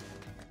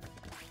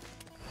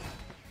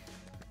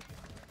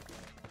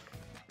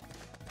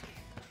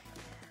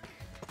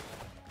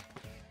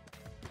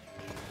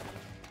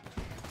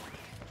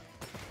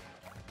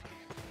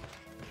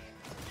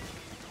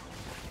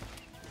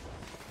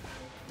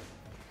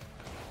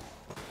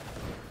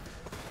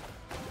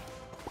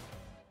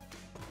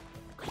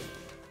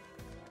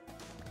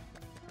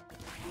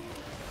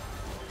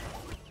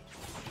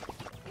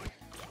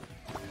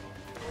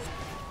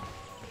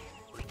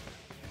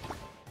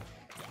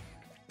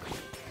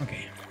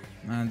 Okay,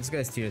 and this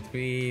guy's tier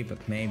 3, but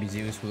maybe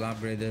Zeus will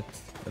upgrade it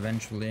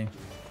eventually.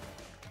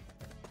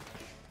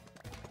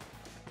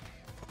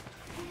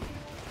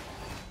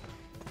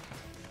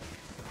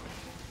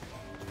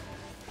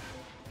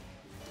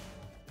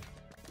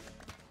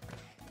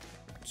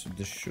 So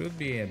there should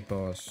be a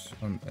boss,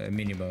 a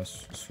mini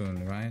boss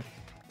soon, right?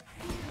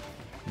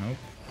 Nope.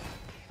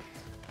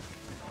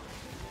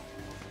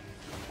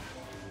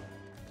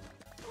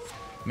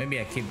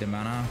 Maybe I keep the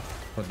mana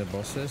for the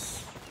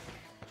bosses.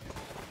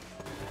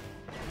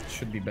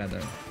 Should be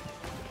better.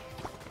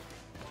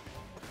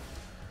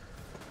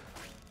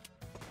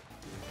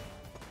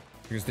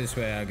 Because this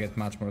way I get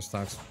much more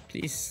stacks.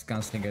 Please,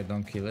 Gunslinger,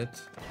 don't kill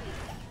it.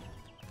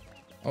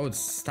 Oh, it's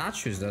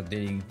statues that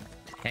dealing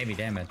heavy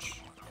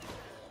damage.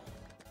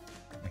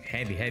 Like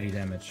heavy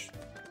damage.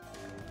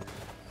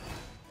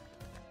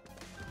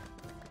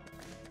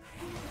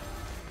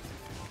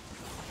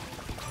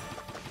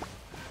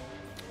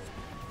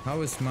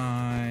 How is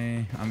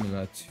my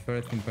amulet?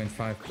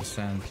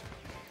 13.5%.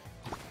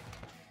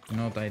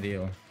 Not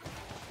ideal.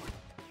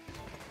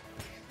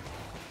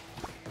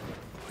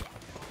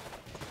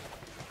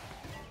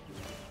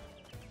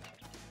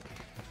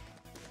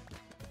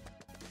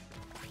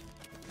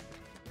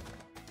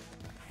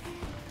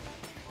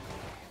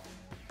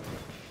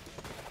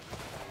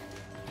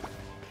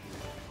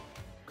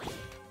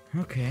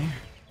 Okay.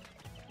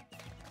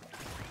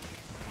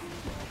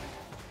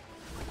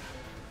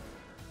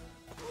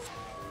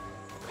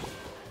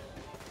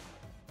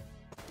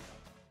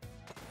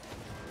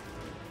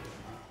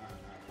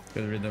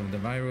 Get rid of the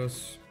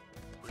virus.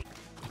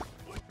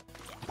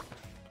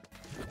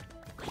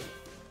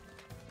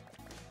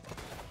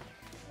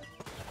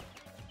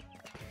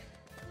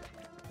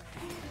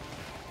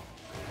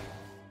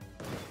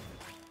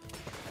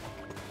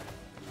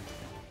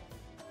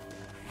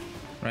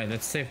 Right,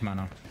 let's save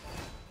mana.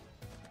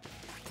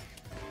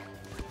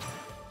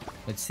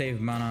 Let's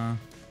save mana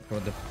for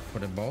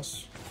the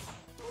boss.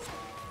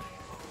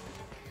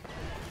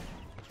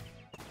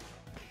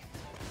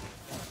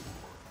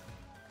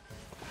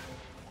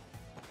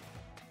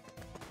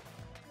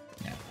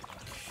 Yeah.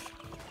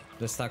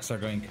 The stacks are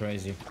going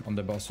crazy on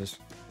the bosses.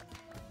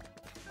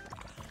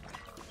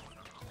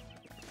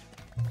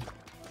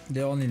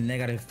 The only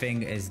negative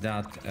thing is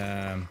that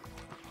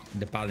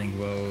the padding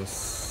will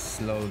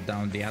slow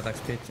down the attack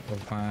speed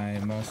of my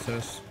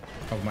monsters,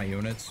 of my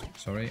units,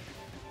 sorry.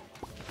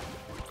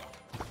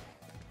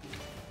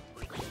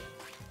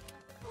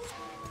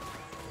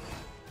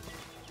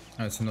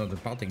 Oh, it's another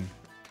padding.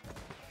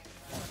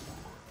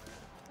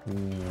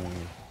 Ooh,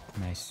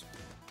 nice.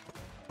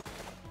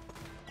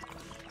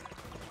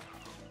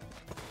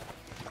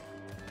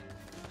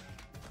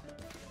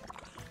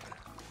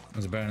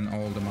 Let's burn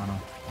all the mana.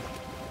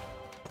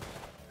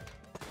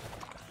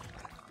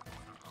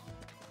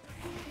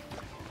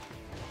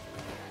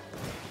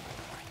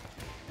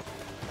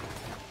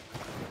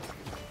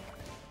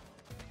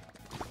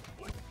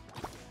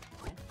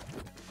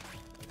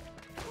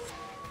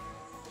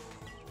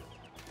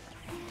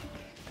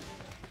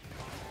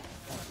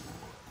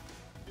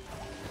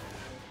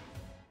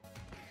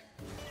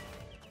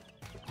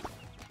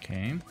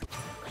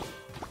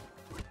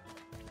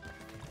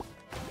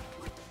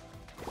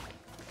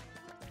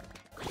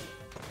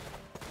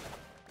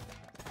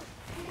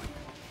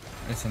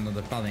 It's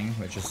another padding,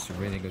 which is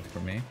really good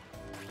for me.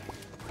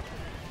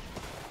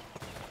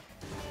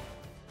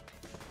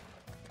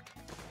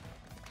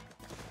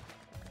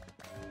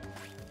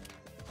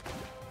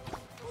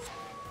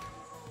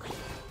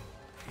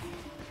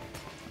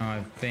 Oh,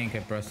 I think I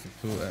pressed it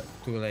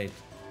too late.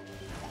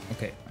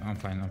 Okay, I'm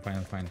fine.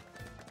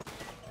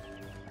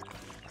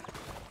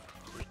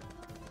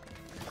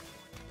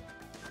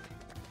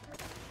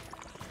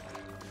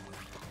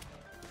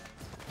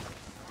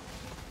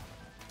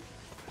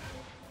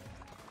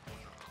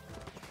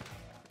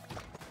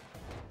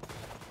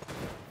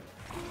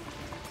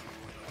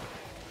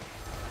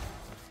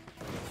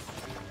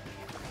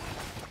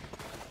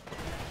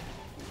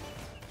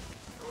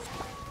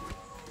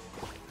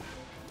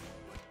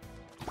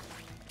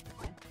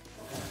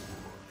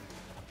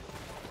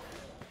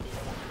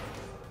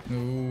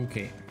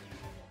 Okay.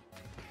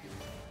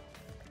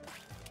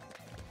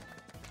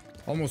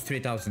 Almost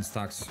 3,000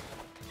 stacks.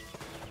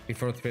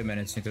 Before 3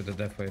 minutes into the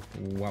death wave.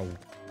 Wow.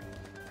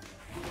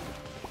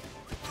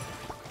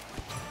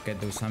 Get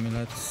those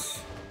amulets.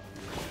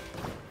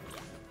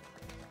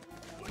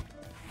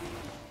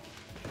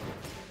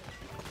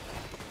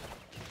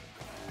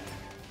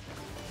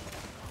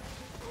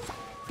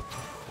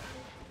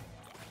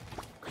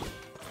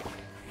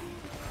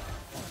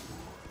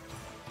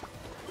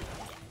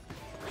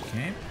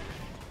 Okay.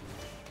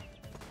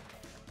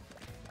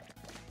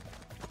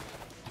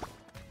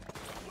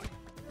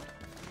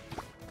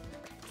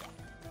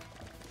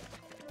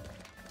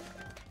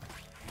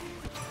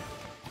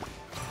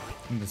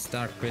 And the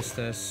Star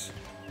Priestess,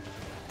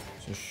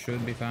 so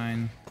should be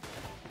fine.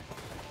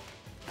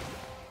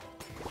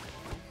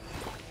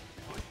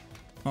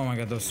 Oh my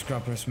god, those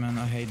scrappers, man,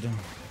 I hate them.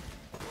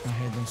 I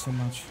hate them so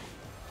much.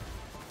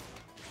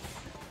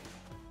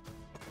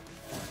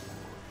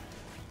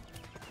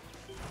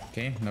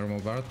 Okay,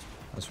 normal guard,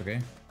 that's okay.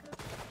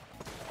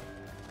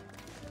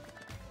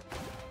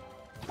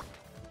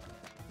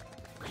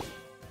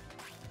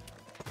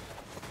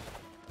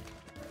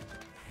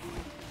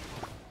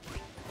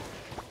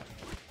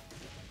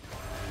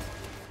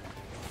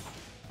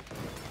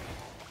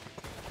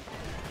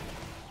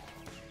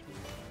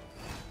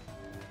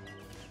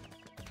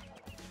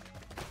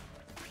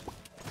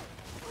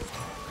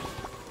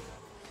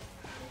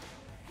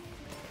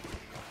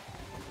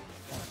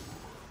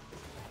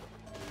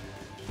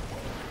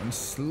 I'm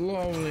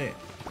slowly...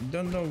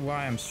 Don't know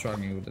why I'm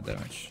struggling with the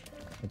damage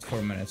at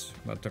 4 minutes,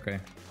 but okay.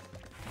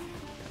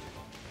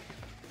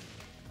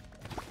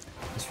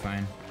 It's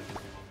fine.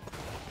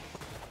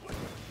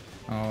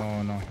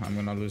 Oh no, I'm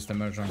gonna lose the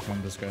merge rank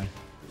from this guy.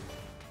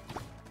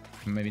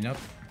 Maybe not?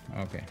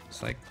 Okay,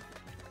 psych.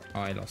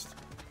 Oh, I lost.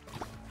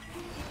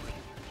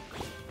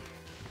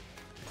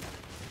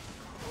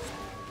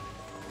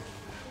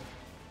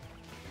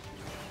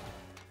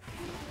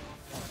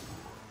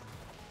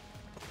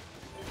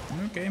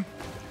 Okay.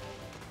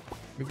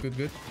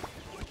 Good.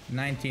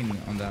 19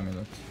 on the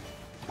amulet.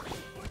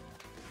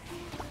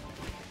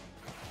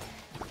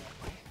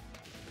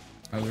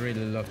 I would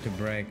really love to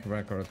break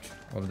record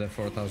of the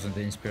 4,000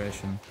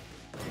 inspiration.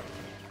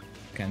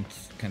 Can't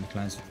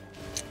cleanse it.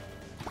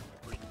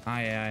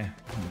 Aye.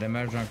 The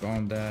merge rank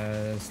on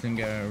the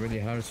slinger really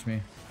hurts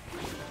me.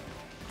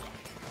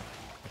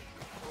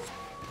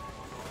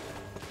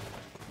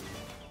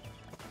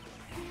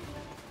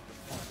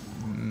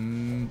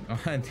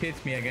 Oh, it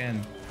hit me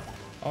again.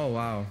 Oh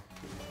wow.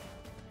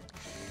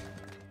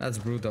 That's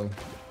brutal.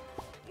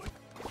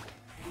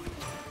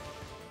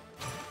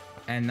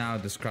 And now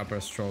the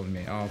scrappers trolled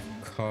me. Of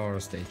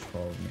course they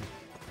trolled me.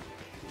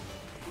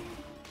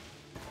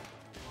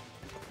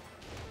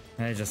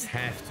 They just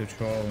have to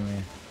troll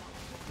me.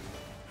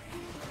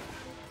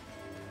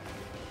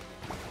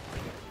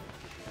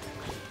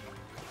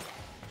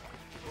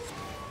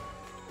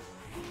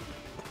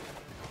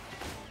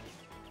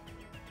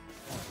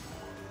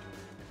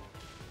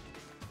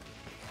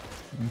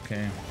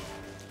 Okay.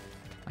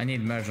 I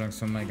need merge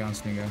ranks on my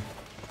gunslinger.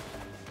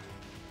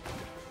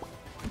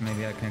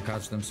 Maybe I can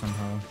catch them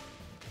somehow.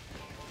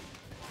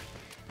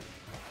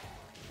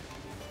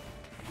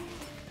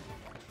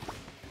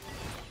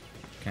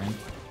 Can't.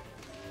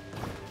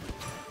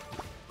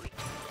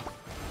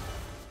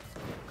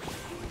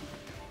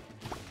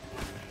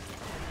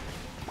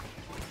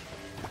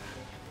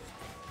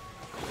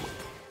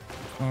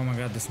 Oh my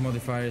god, this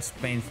modifier is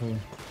painful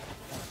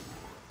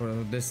for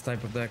this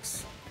type of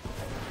decks.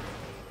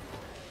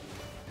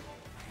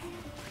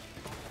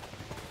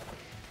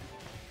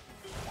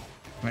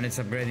 When it's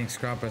upgrading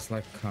scrappers,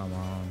 like, come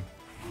on.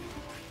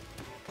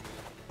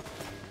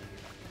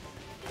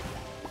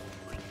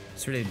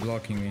 It's really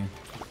blocking me.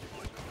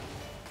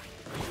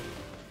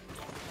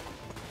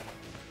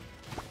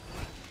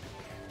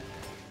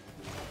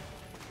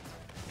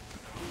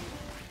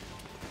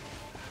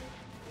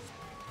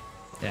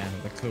 Yeah,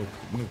 like, look,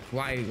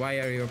 why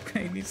are you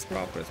upgrading these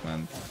scrappers,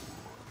 man?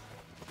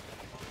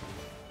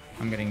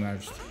 I'm getting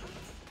merged.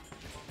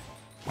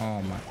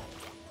 Oh my.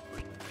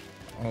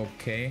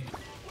 Okay.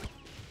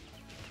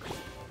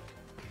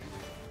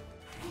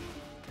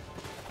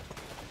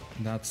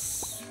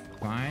 That's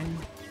fine.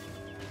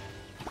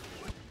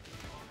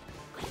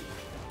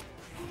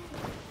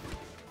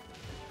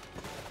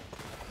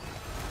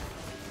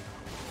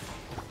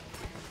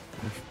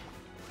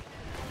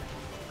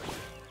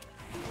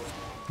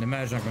 The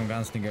magic on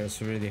Gunslinger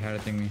is really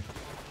hurting me.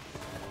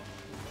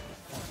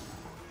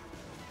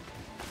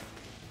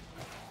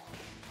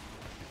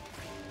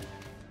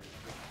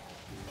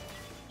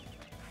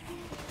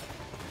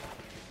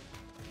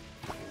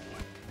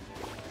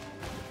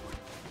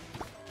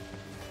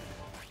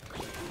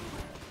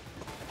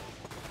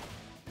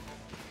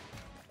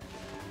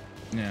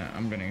 Yeah,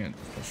 I'm gonna get it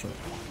for sure.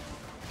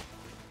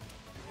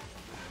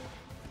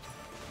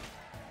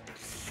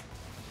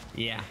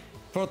 Yeah,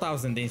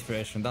 4,000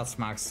 inspiration, that's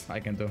max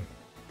I can do.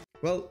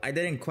 Well, I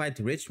didn't quite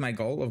reach my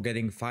goal of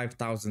getting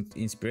 5,000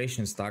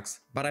 inspiration stacks,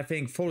 but I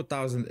think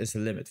 4,000 is a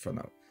limit for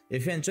now.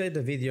 If you enjoyed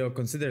the video,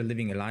 consider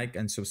leaving a like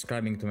and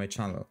subscribing to my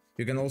channel.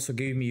 You can also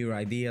give me your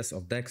ideas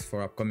of decks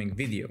for upcoming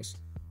videos.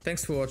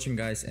 Thanks for watching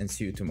guys, and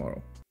see you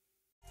tomorrow.